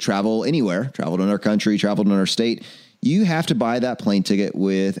go travel anywhere, travel to another country, travel to another state, you have to buy that plane ticket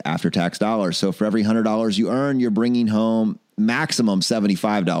with after-tax dollars. So for every $100 you earn, you're bringing home maximum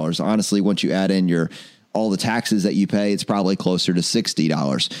 $75. Honestly, once you add in all the taxes that you pay, it's probably closer to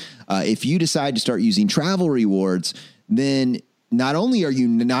 $60. If you decide to start using travel rewards, then not only are you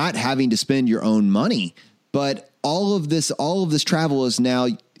not having to spend your own money, but all of this travel is now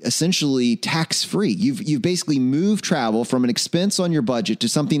essentially tax-free. You've basically moved travel from an expense on your budget to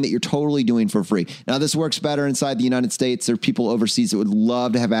something that you're totally doing for free. Now, this works better inside the United States. There are people overseas that would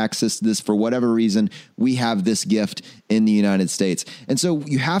love to have access to this for whatever reason. We have this gift in the United States. And so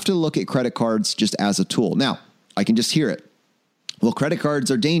you have to look at credit cards just as a tool. Now, I can just hear it. Well, credit cards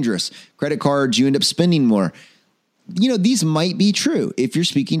are dangerous. Credit cards, you end up spending more. These might be true if you're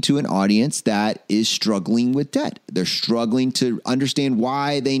speaking to an audience that is struggling with debt. They're struggling to understand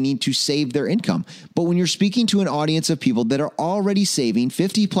why they need to save their income. But when you're speaking to an audience of people that are already saving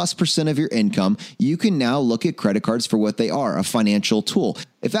 50+% of your income, you can now look at credit cards for what they are, a financial tool.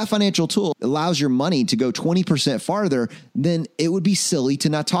 If that financial tool allows your money to go 20% farther, then it would be silly to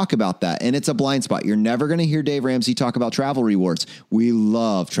not talk about that. And it's a blind spot. You're never going to hear Dave Ramsey talk about travel rewards. We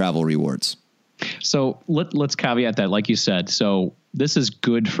love travel rewards. So let's caveat that, like you said. So this is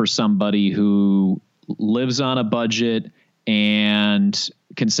good for somebody who lives on a budget and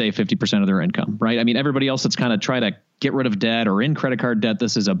can save 50% of their income, right? I mean, everybody else that's kind of try to get rid of debt or in credit card debt,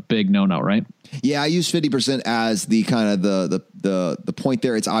 this is a big no-no, right? Yeah, I use 50% as the kind of the point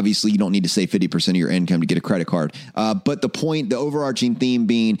there. It's obviously you don't need to save 50% of your income to get a credit card. But the overarching theme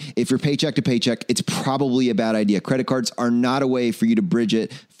being, if you're paycheck to paycheck, it's probably a bad idea. Credit cards are not a way for you to bridge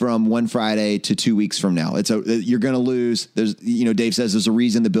it from one Friday to 2 weeks from now. You're going to lose. Dave says there's a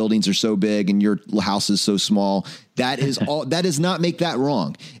reason the buildings are so big and your house is so small. That is all. That does not make that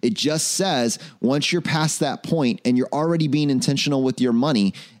wrong. It just says once you're past that point and you're already being intentional with your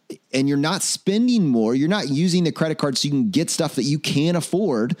money, and you're not spending more, you're not using the credit card so you can get stuff that you can't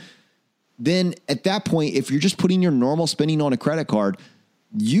afford, then at that point, if you're just putting your normal spending on a credit card,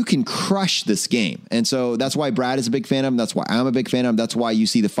 you can crush this game. And so that's why Brad is a big fan of him. That's why I'm a big fan of him. That's why you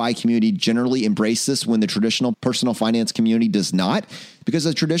see the FI community generally embrace this when the traditional personal finance community does not, because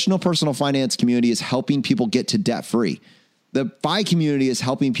the traditional personal finance community is helping people get to debt free. The FI community is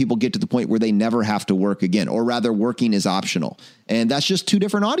helping people get to the point where they never have to work again, or rather working is optional. And that's just two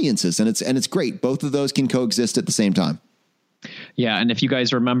different audiences. And it's great. Both of those can coexist at the same time. Yeah. And if you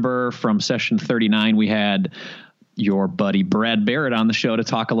guys remember from session 39, we had your buddy Brad Barrett on the show to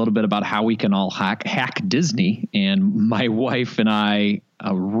talk a little bit about how we can all hack Disney. And my wife and I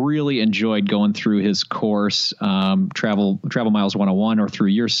really enjoyed going through his course, Travel Miles 101, or through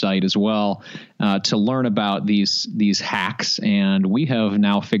your site as well, to learn about these hacks. And we have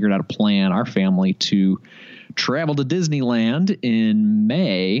now figured out a plan, our family, to travel to Disneyland in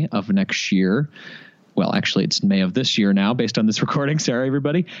May of next year. Well, actually, it's May of this year now, based on this recording. Sorry,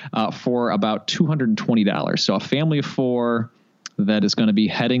 everybody, for about $220. So a family of four that is going to be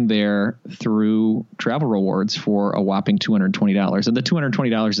heading there through Travel Rewards for a whopping $220. And the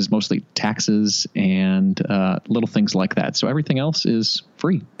 $220 is mostly taxes and little things like that. So everything else is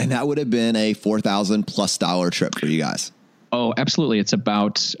free. And that would have been a $4,000+ trip for you guys. Oh, absolutely. It's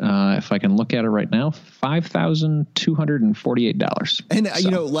about, if I can look at it right now, $5,248. And,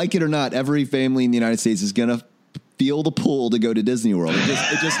 like it or not, every family in the United States is going to feel the pull to go to Disney World.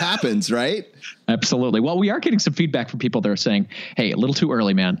 It just happens, right? Absolutely. Well, we are getting some feedback from people that are saying, hey, a little too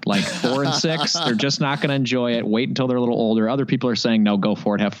early, man. Like 4 and 6, they're just not going to enjoy it. Wait until they're a little older. Other people are saying, no, go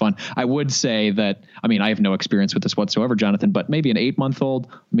for it. Have fun. I would say that, I have no experience with this whatsoever, Jonathan, but maybe an 8-month-old,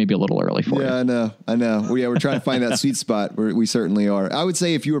 maybe a little early for you. Yeah, I know. We're trying to find that sweet spot. We certainly are. I would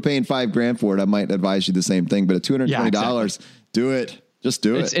say if you were paying $5,000 for it, I might advise you the same thing, but at $220, exactly. Do it. Just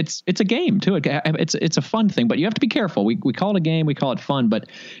do it. It's a game too. It's a fun thing, but you have to be careful. We call it a game, we call it fun, but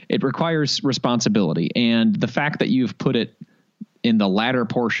it requires responsibility. And the fact that you've put it in the latter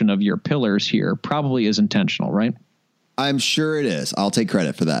portion of your pillars here probably is intentional, right? I'm sure it is. I'll take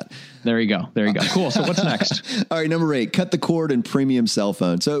credit for that. There you go. Cool. So what's next? All right. Number 8, cut the cord and premium cell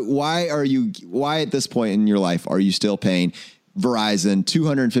phone. So why at this point in your life are you still paying Verizon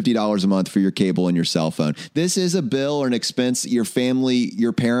 $250 a month for your cable and your cell phone? This is a bill or an expense that your family,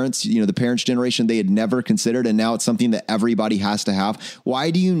 your parents, the parents' generation, they had never considered. And now it's something that everybody has to have.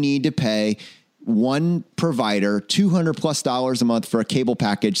 Why do you need to pay one provider $200+ a month for a cable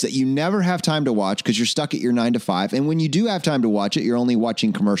package that you never have time to watch because you're stuck at your 9 to 5? And when you do have time to watch it, you're only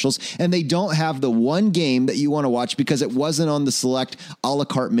watching commercials, and they don't have the one game that you want to watch because it wasn't on the select a la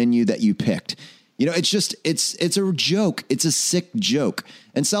carte menu that you picked. It's a joke. It's a sick joke.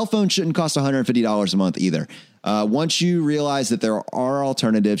 And cell phones shouldn't cost $150 a month either. Once you realize that there are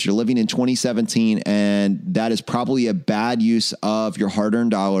alternatives, you're living in 2017, and that is probably a bad use of your hard-earned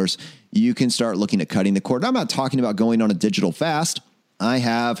dollars, you can start looking at cutting the cord. I'm not talking about going on a digital fast. I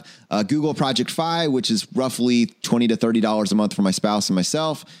have Google Project Fi, which is roughly $20 to $30 a month for my spouse and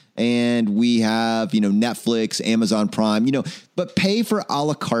myself. And we have, Netflix, Amazon Prime, but pay for a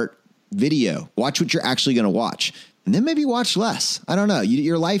la carte video. Watch what you're actually going to watch, and then maybe watch less. I don't know.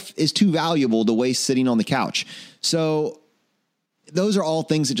 Your life is too valuable to waste sitting on the couch. So those are all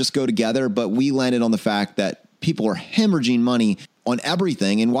things that just go together. But we landed on the fact that people are hemorrhaging money on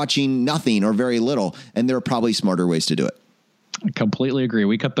everything and watching nothing or very little. And there are probably smarter ways to do it. I completely agree.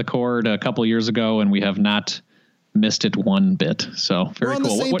 We cut the cord a couple of years ago, and we have not missed it one bit. So very cool. We're on the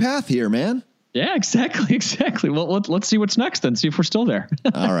same path here, man. Yeah, exactly. Well, let's see what's next and see if we're still there.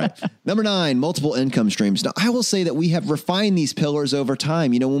 All right. Number 9, multiple income streams. Now, I will say that we have refined these pillars over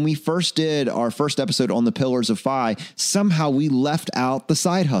time. When we first did our first episode on the pillars of FI, somehow we left out the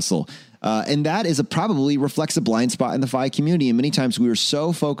side hustle. And that probably reflects a blind spot in the FI community. And many times we were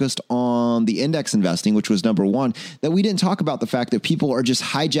so focused on the index investing, which was number 1, that we didn't talk about the fact that people are just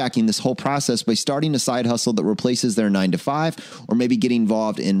hijacking this whole process by starting a side hustle that replaces their 9 to 5, or maybe getting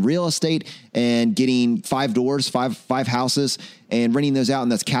involved in real estate and getting 5 doors, five houses, and renting those out,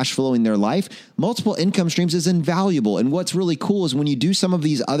 and that's cash flowing their life. Multiple income streams is invaluable. And what's really cool is when you do some of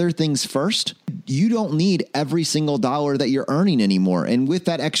these other things first, you don't need every single dollar that you're earning anymore. And with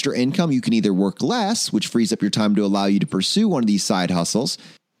that extra income, you can either work less, which frees up your time to allow you to pursue one of these side hustles.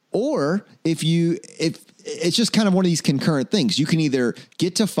 Or if it's just kind of one of these concurrent things, you can either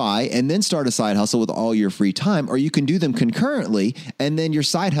get to FI and then start a side hustle with all your free time, or you can do them concurrently. And then your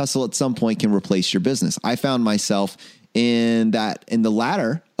side hustle at some point can replace your business. I found myself in the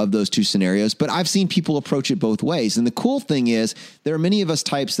latter of those two scenarios, but I've seen people approach it both ways. And the cool thing is there are many of us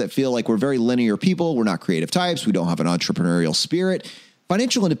types that feel like we're very linear people. We're not creative types. We don't have an entrepreneurial spirit.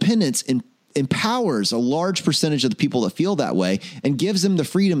 Financial independence empowers a large percentage of the people that feel that way and gives them the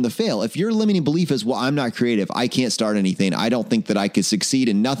freedom to fail. If your limiting belief is, well, I'm not creative, I can't start anything, I don't think that I could succeed,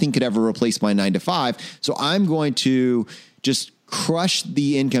 and nothing could ever replace my 9-to-5, so I'm going to just crush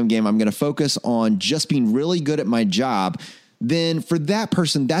the income game, I'm going to focus on just being really good at my job, then for that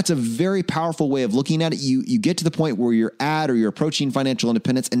person, that's a very powerful way of looking at it. You get to the point where you're at or you're approaching financial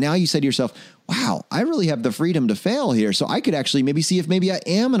independence, and now you say to yourself, wow, I really have the freedom to fail here. So I could actually maybe see if maybe I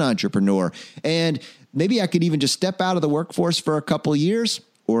am an entrepreneur, and maybe I could even just step out of the workforce for a couple of years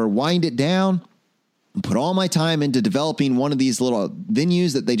or wind it down and put all my time into developing one of these little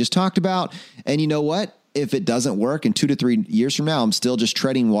venues that they just talked about. And you know what? If it doesn't work and 2 to 3 years from now, I'm still just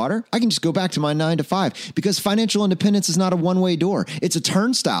treading water, I can just go back to my 9-to-5, because financial independence is not a one-way door. It's a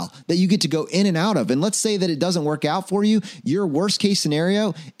turnstile that you get to go in and out of. And let's say that it doesn't work out for you. Your worst case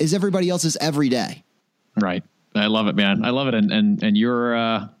scenario is everybody else's every day. Right. I love it, man. I love it. And you're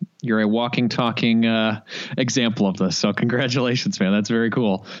a walking, talking example of this. So congratulations, man. That's very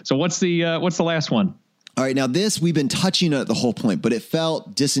cool. So what's the last one? All right. Now this, we've been touching on it the whole point, but it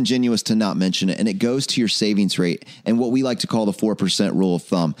felt disingenuous to not mention it. And it goes to your savings rate and what we like to call the 4% rule of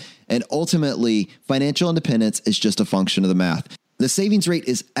thumb. And ultimately, financial independence is just a function of the math. The savings rate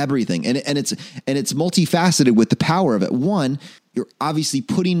is everything. And it's multifaceted with the power of it. One, you're obviously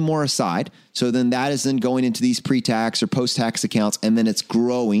putting more aside. So then that is then going into these pre-tax or post-tax accounts, and then it's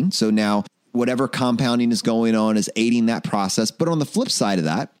growing. So now whatever compounding is going on is aiding that process. But on the flip side of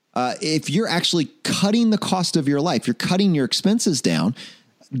that, if you're actually cutting the cost of your life, you're cutting your expenses down,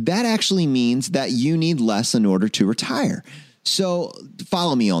 that actually means that you need less in order to retire. So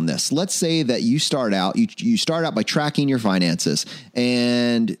follow me on this. Let's say that you start out by tracking your finances,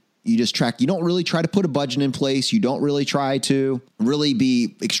 and you just track. You don't really try to put a budget in place. You don't really try to really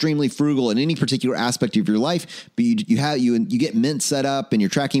be extremely frugal in any particular aspect of your life, but you get Mint set up and you're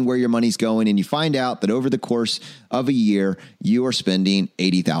tracking where your money's going, and you find out that over the course of a year, you are spending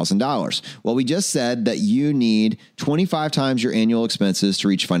 $80,000. Well, we just said that you need 25 times your annual expenses to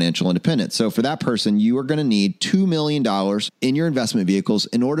reach financial independence. So for that person, you are going to need $2 million in your investment vehicles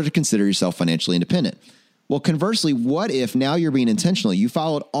in order to consider yourself financially independent. Well, conversely, what if now you're being intentional? You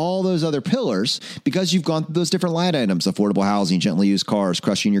followed all those other pillars because you've gone through those different line items: affordable housing, gently used cars,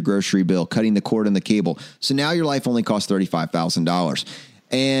 crushing your grocery bill, cutting the cord and the cable. So now your life only costs $35,000.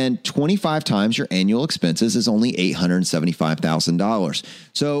 And 25 times your annual expenses is only $875,000.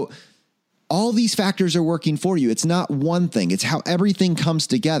 So all these factors are working for you. It's not one thing. It's how everything comes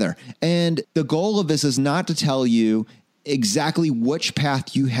together. And the goal of this is not to tell you exactly which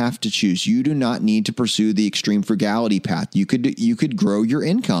path you have to choose. You do not need to pursue the extreme frugality path. You could grow your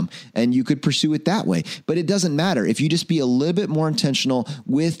income and you could pursue it that way, but it doesn't matter. If you just be a little bit more intentional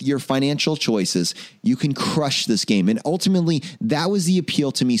with your financial choices, you can crush this game. And ultimately, that was the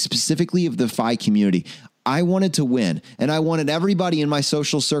appeal to me specifically of the FI community. I wanted to win, and I wanted everybody in my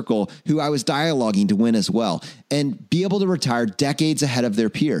social circle who I was dialoguing to win as well and be able to retire decades ahead of their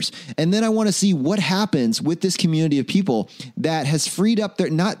peers. And then I want to see what happens with this community of people that has freed up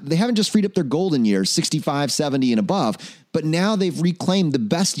they haven't just freed up their golden years, 65, 70 and above, but now they've reclaimed the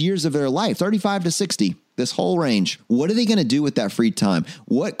best years of their life, 35 to 60. This whole range. What are they going to do with that free time?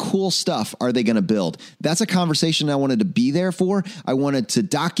 What cool stuff are they going to build? That's a conversation I wanted to be there for. I wanted to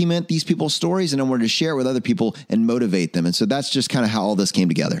document these people's stories, and I wanted to share it with other people and motivate them. And so that's just kind of how all this came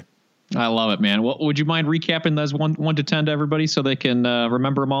together. I love it, man. Well, would you mind recapping those 1 to 10 to everybody so they can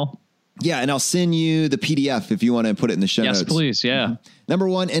remember them all? Yeah, and I'll send you the PDF if you want to put it in the show notes. Yes, please. Yeah. Number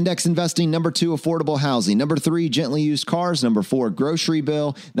 1, index investing. Number 2, affordable housing. Number 3, gently used cars. Number 4, grocery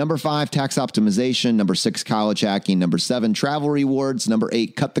bill. Number 5, tax optimization. Number 6, college hacking. Number 7, travel rewards. Number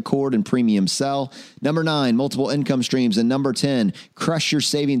 8, cut the cord and premium sell. Number 9, multiple income streams. And number 10, crush your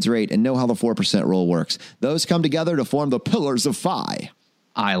savings rate and know how the 4% rule works. Those come together to form the pillars of FI.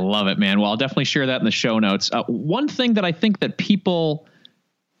 I love it, man. Well, I'll definitely share that in the show notes. One thing that I think that people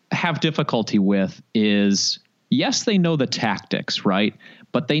have difficulty with is, yes, they know the tactics, right?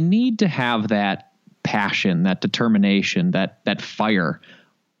 But they need to have that passion, that determination, that fire.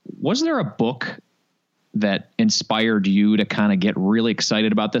 Was there a book that inspired you to kind of get really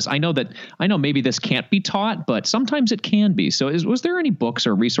excited about this? I know maybe this can't be taught, but sometimes it can be. So was there any books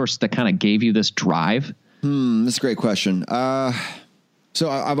or resources that kind of gave you this drive? That's a great question. So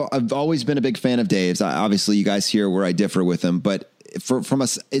I've always been a big fan of Dave's. Obviously, you guys hear where I differ with him, but from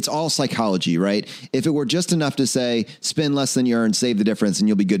us, it's all psychology, right? If it were just enough to say, spend less than you earn, save the difference, and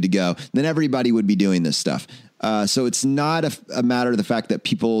you'll be good to go, then everybody would be doing this stuff. So it's not a matter of the fact that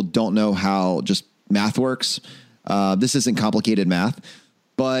people don't know how just math works. This isn't complicated math,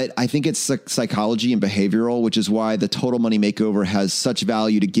 but I think it's psychology and behavioral, which is why the Total Money Makeover has such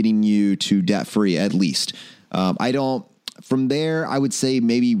value to getting you to debt free, at least. From there, I would say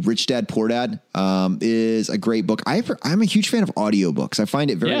maybe Rich Dad, Poor Dad is a great book. I'm a huge fan of audiobooks. I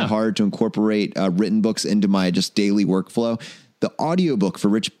find it very hard to incorporate written books into my just daily workflow. The audiobook for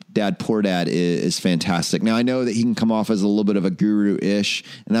Rich Dad, Poor Dad is fantastic. Now, I know that he can come off as a little bit of a guru-ish,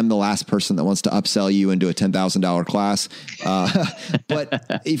 and I'm the last person that wants to upsell you into a $10,000 class.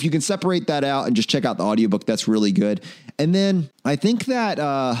 But if you can separate that out and just check out the audiobook, that's really good. And then I think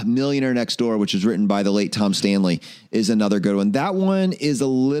that Millionaire Next Door, which is written by the late Tom Stanley, is another good one. That one is a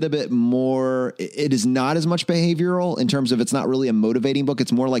little bit more, it is not as much behavioral in terms of it's not really a motivating book.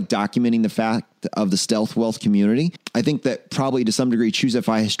 It's more like documenting the fact of the stealth wealth community. I think that probably to some degree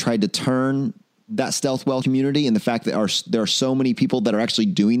ChooseFI has tried to turn that stealth wealth community and the fact that there are so many people that are actually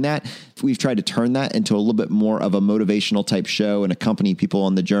doing that. We've tried to turn that into a little bit more of a motivational type show and accompany people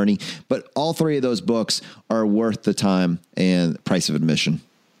on the journey. But all three of those books are worth the time and price of admission.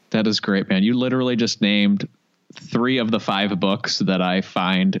 That is great, man. You literally just named 3 of the 5 books that I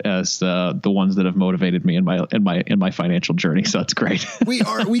find as the ones that have motivated me in my financial journey. So that's great.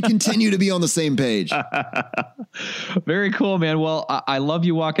 We continue to be on the same page. Very cool, man. Well, I love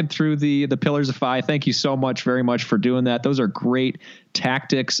you walking through the pillars of FI. Thank you so much, very much for doing that. Those are great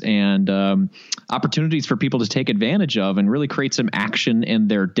tactics and opportunities for people to take advantage of and really create some action in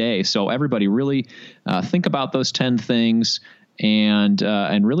their day. So everybody really think about those 10 things. And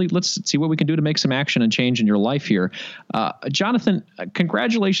really, let's see what we can do to make some action and change in your life here. Jonathan,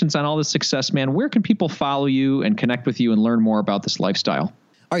 congratulations on all this success, man. Where can people follow you and connect with you and learn more about this lifestyle?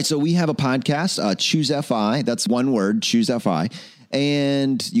 All right, so we have a podcast, ChooseFI. That's one word, ChooseFI.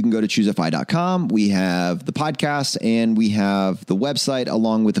 And you can go to ChooseFI.com. We have the podcast and we have the website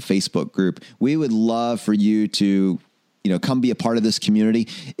along with the Facebook group. We would love for you to, come be a part of this community.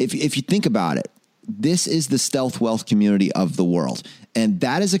 If you think about it, this is the stealth wealth community of the world. And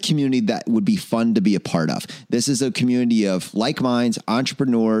that is a community that would be fun to be a part of. This is a community of like minds,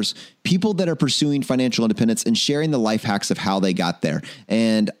 entrepreneurs, people that are pursuing financial independence and sharing the life hacks of how they got there.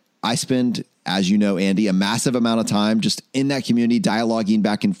 And I spend, as you know, Andy, a massive amount of time just in that community, dialoguing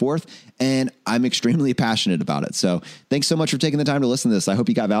back and forth. And I'm extremely passionate about it. So thanks so much for taking the time to listen to this. I hope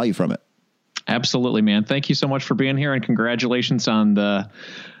you got value from it. Absolutely, man. Thank you so much for being here and congratulations on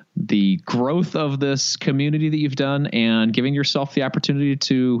the growth of this community that you've done and giving yourself the opportunity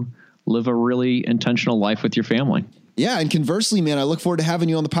to live a really intentional life with your family. Yeah. And conversely, man, I look forward to having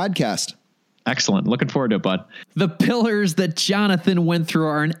you on the podcast. Excellent. Looking forward to it, bud. The pillars that Jonathan went through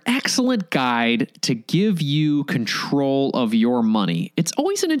are an excellent guide to give you control of your money. It's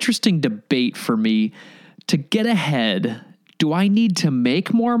always an interesting debate for me to get ahead. Do I need to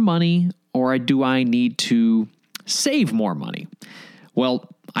make more money or do I need to save more money? Well,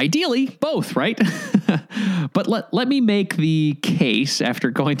 ideally, both, right? But let me make the case after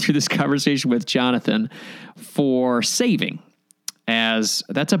going through this conversation with Jonathan for saving, as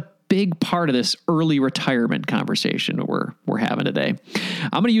that's a big part of this early retirement conversation we're having today.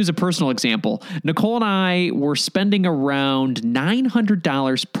 I'm going to use a personal example. Nicole and I were spending around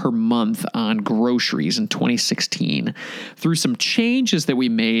 $900 per month on groceries in 2016 through some changes that we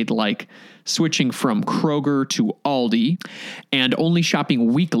made, like switching from Kroger to Aldi and only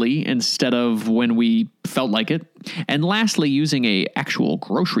shopping weekly instead of when we felt like it. And lastly, using an actual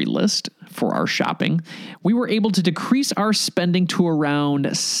grocery list for our shopping, we were able to decrease our spending to around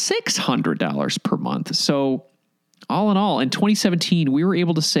 $600 per month. So all in all, in 2017, we were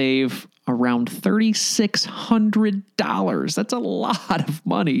able to save around $3,600. That's a lot of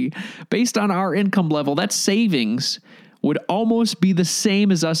money. Based on our income level, that savings would almost be the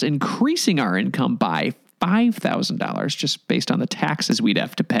same as us increasing our income by $5,000 just based on the taxes we'd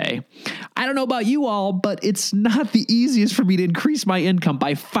have to pay. I don't know about you all, but it's not the easiest for me to increase my income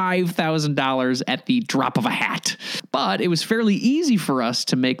by $5,000 at the drop of a hat. But it was fairly easy for us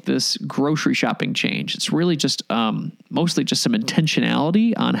to make this grocery shopping change. It's really just mostly just some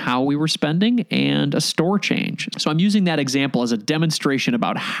intentionality on how we were spending and a store change. So I'm using that example as a demonstration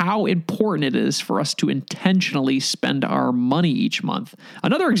about how important it is for us to intentionally spend our money each month.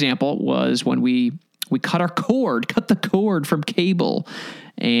 Another example was when we We cut the cord from cable,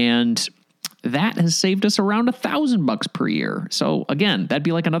 and that has saved us around $1,000 per year. So again, that'd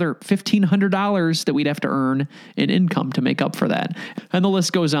be like another $1,500 that we'd have to earn in income to make up for that. And the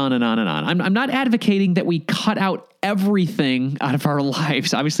list goes on and on and on. I'm not advocating that we cut out everything out of our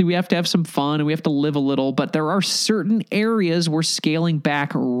lives. Obviously, we have to have some fun and we have to live a little, but there are certain areas where scaling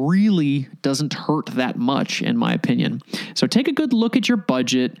back really doesn't hurt that much, in my opinion. So take a good look at your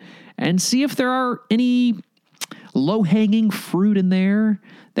budget and see if there are any low-hanging fruit in there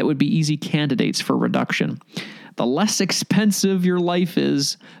that would be easy candidates for reduction. The less expensive your life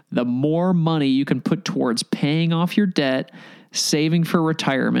is, the more money you can put towards paying off your debt, saving for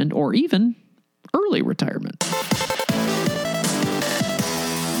retirement, or even early retirement.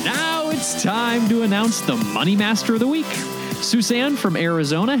 Now it's time to announce the Money Master of the Week. Suzanne from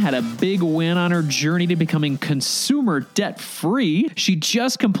Arizona had a big win on her journey to becoming consumer debt-free. She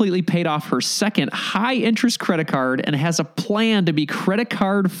just completely paid off her second high-interest credit card and has a plan to be credit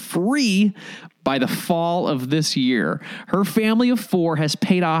card-free by the fall of this year. Her family of 4 has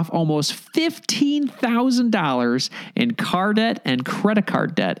paid off almost $15,000 in car debt and credit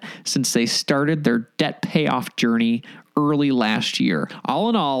card debt since they started their debt payoff journey early last year. All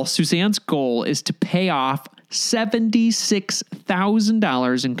in all, Suzanne's goal is to pay off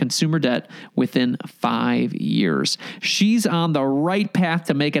 $76,000 in consumer debt within 5 years. She's on the right path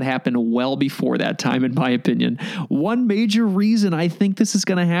to make it happen well before that time, in my opinion. One major reason I think this is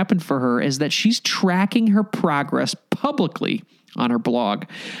going to happen for her is that she's tracking her progress publicly on her blog.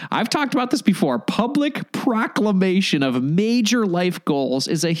 I've talked about this before. Public proclamation of major life goals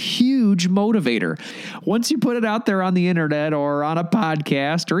is a huge motivator. Once you put it out there on the internet or on a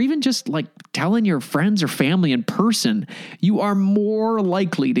podcast, or even just like telling your friends or family in person, you are more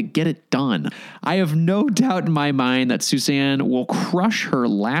likely to get it done. I have no doubt in my mind that Suzanne will crush her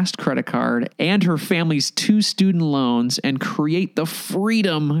last credit card and her family's 2 student loans and create the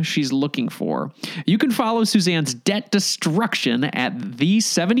freedom she's looking for. You can follow Suzanne's debt destruction at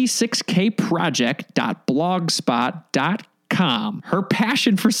the76kproject.blogspot.com. Her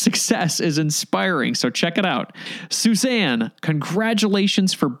passion for success is inspiring, so check it out. Suzanne,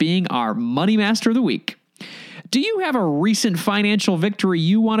 congratulations for being our Money Master of the Week. Do you have a recent financial victory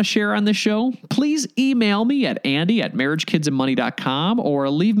you want to share on the show? Please email me at andy@marriagekidsandmoney.com or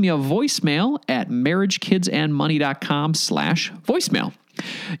leave me a voicemail at marriagekidsandmoney.com/voicemail.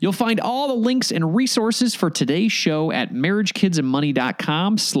 You'll find all the links and resources for today's show at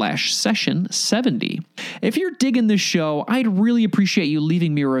marriagekidsandmoney.com/session70. If you're digging this show, I'd really appreciate you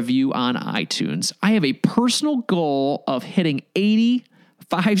leaving me a review on iTunes. I have a personal goal of hitting 80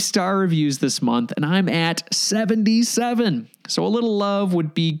 5-star reviews this month, and I'm at 77. So a little love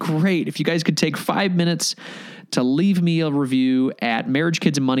would be great. If you guys could take 5 minutes to leave me a review at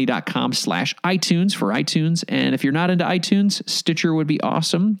marriagekidsandmoney.com/iTunes for iTunes. And if you're not into iTunes, Stitcher would be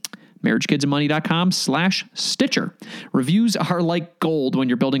awesome. marriagekidsandmoney.com/Stitcher. Reviews are like gold when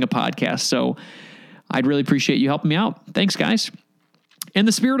you're building a podcast. So I'd really appreciate you helping me out. Thanks, guys. In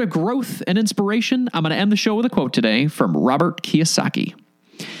the spirit of growth and inspiration, I'm going to end the show with a quote today from Robert Kiyosaki.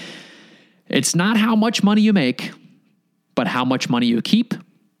 It's not how much money you make, but how much money you keep,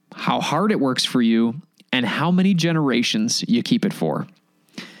 how hard it works for you, and how many generations you keep it for.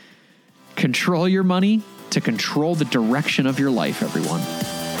 Control your money to control the direction of your life, everyone.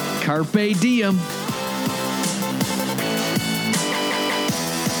 Carpe diem.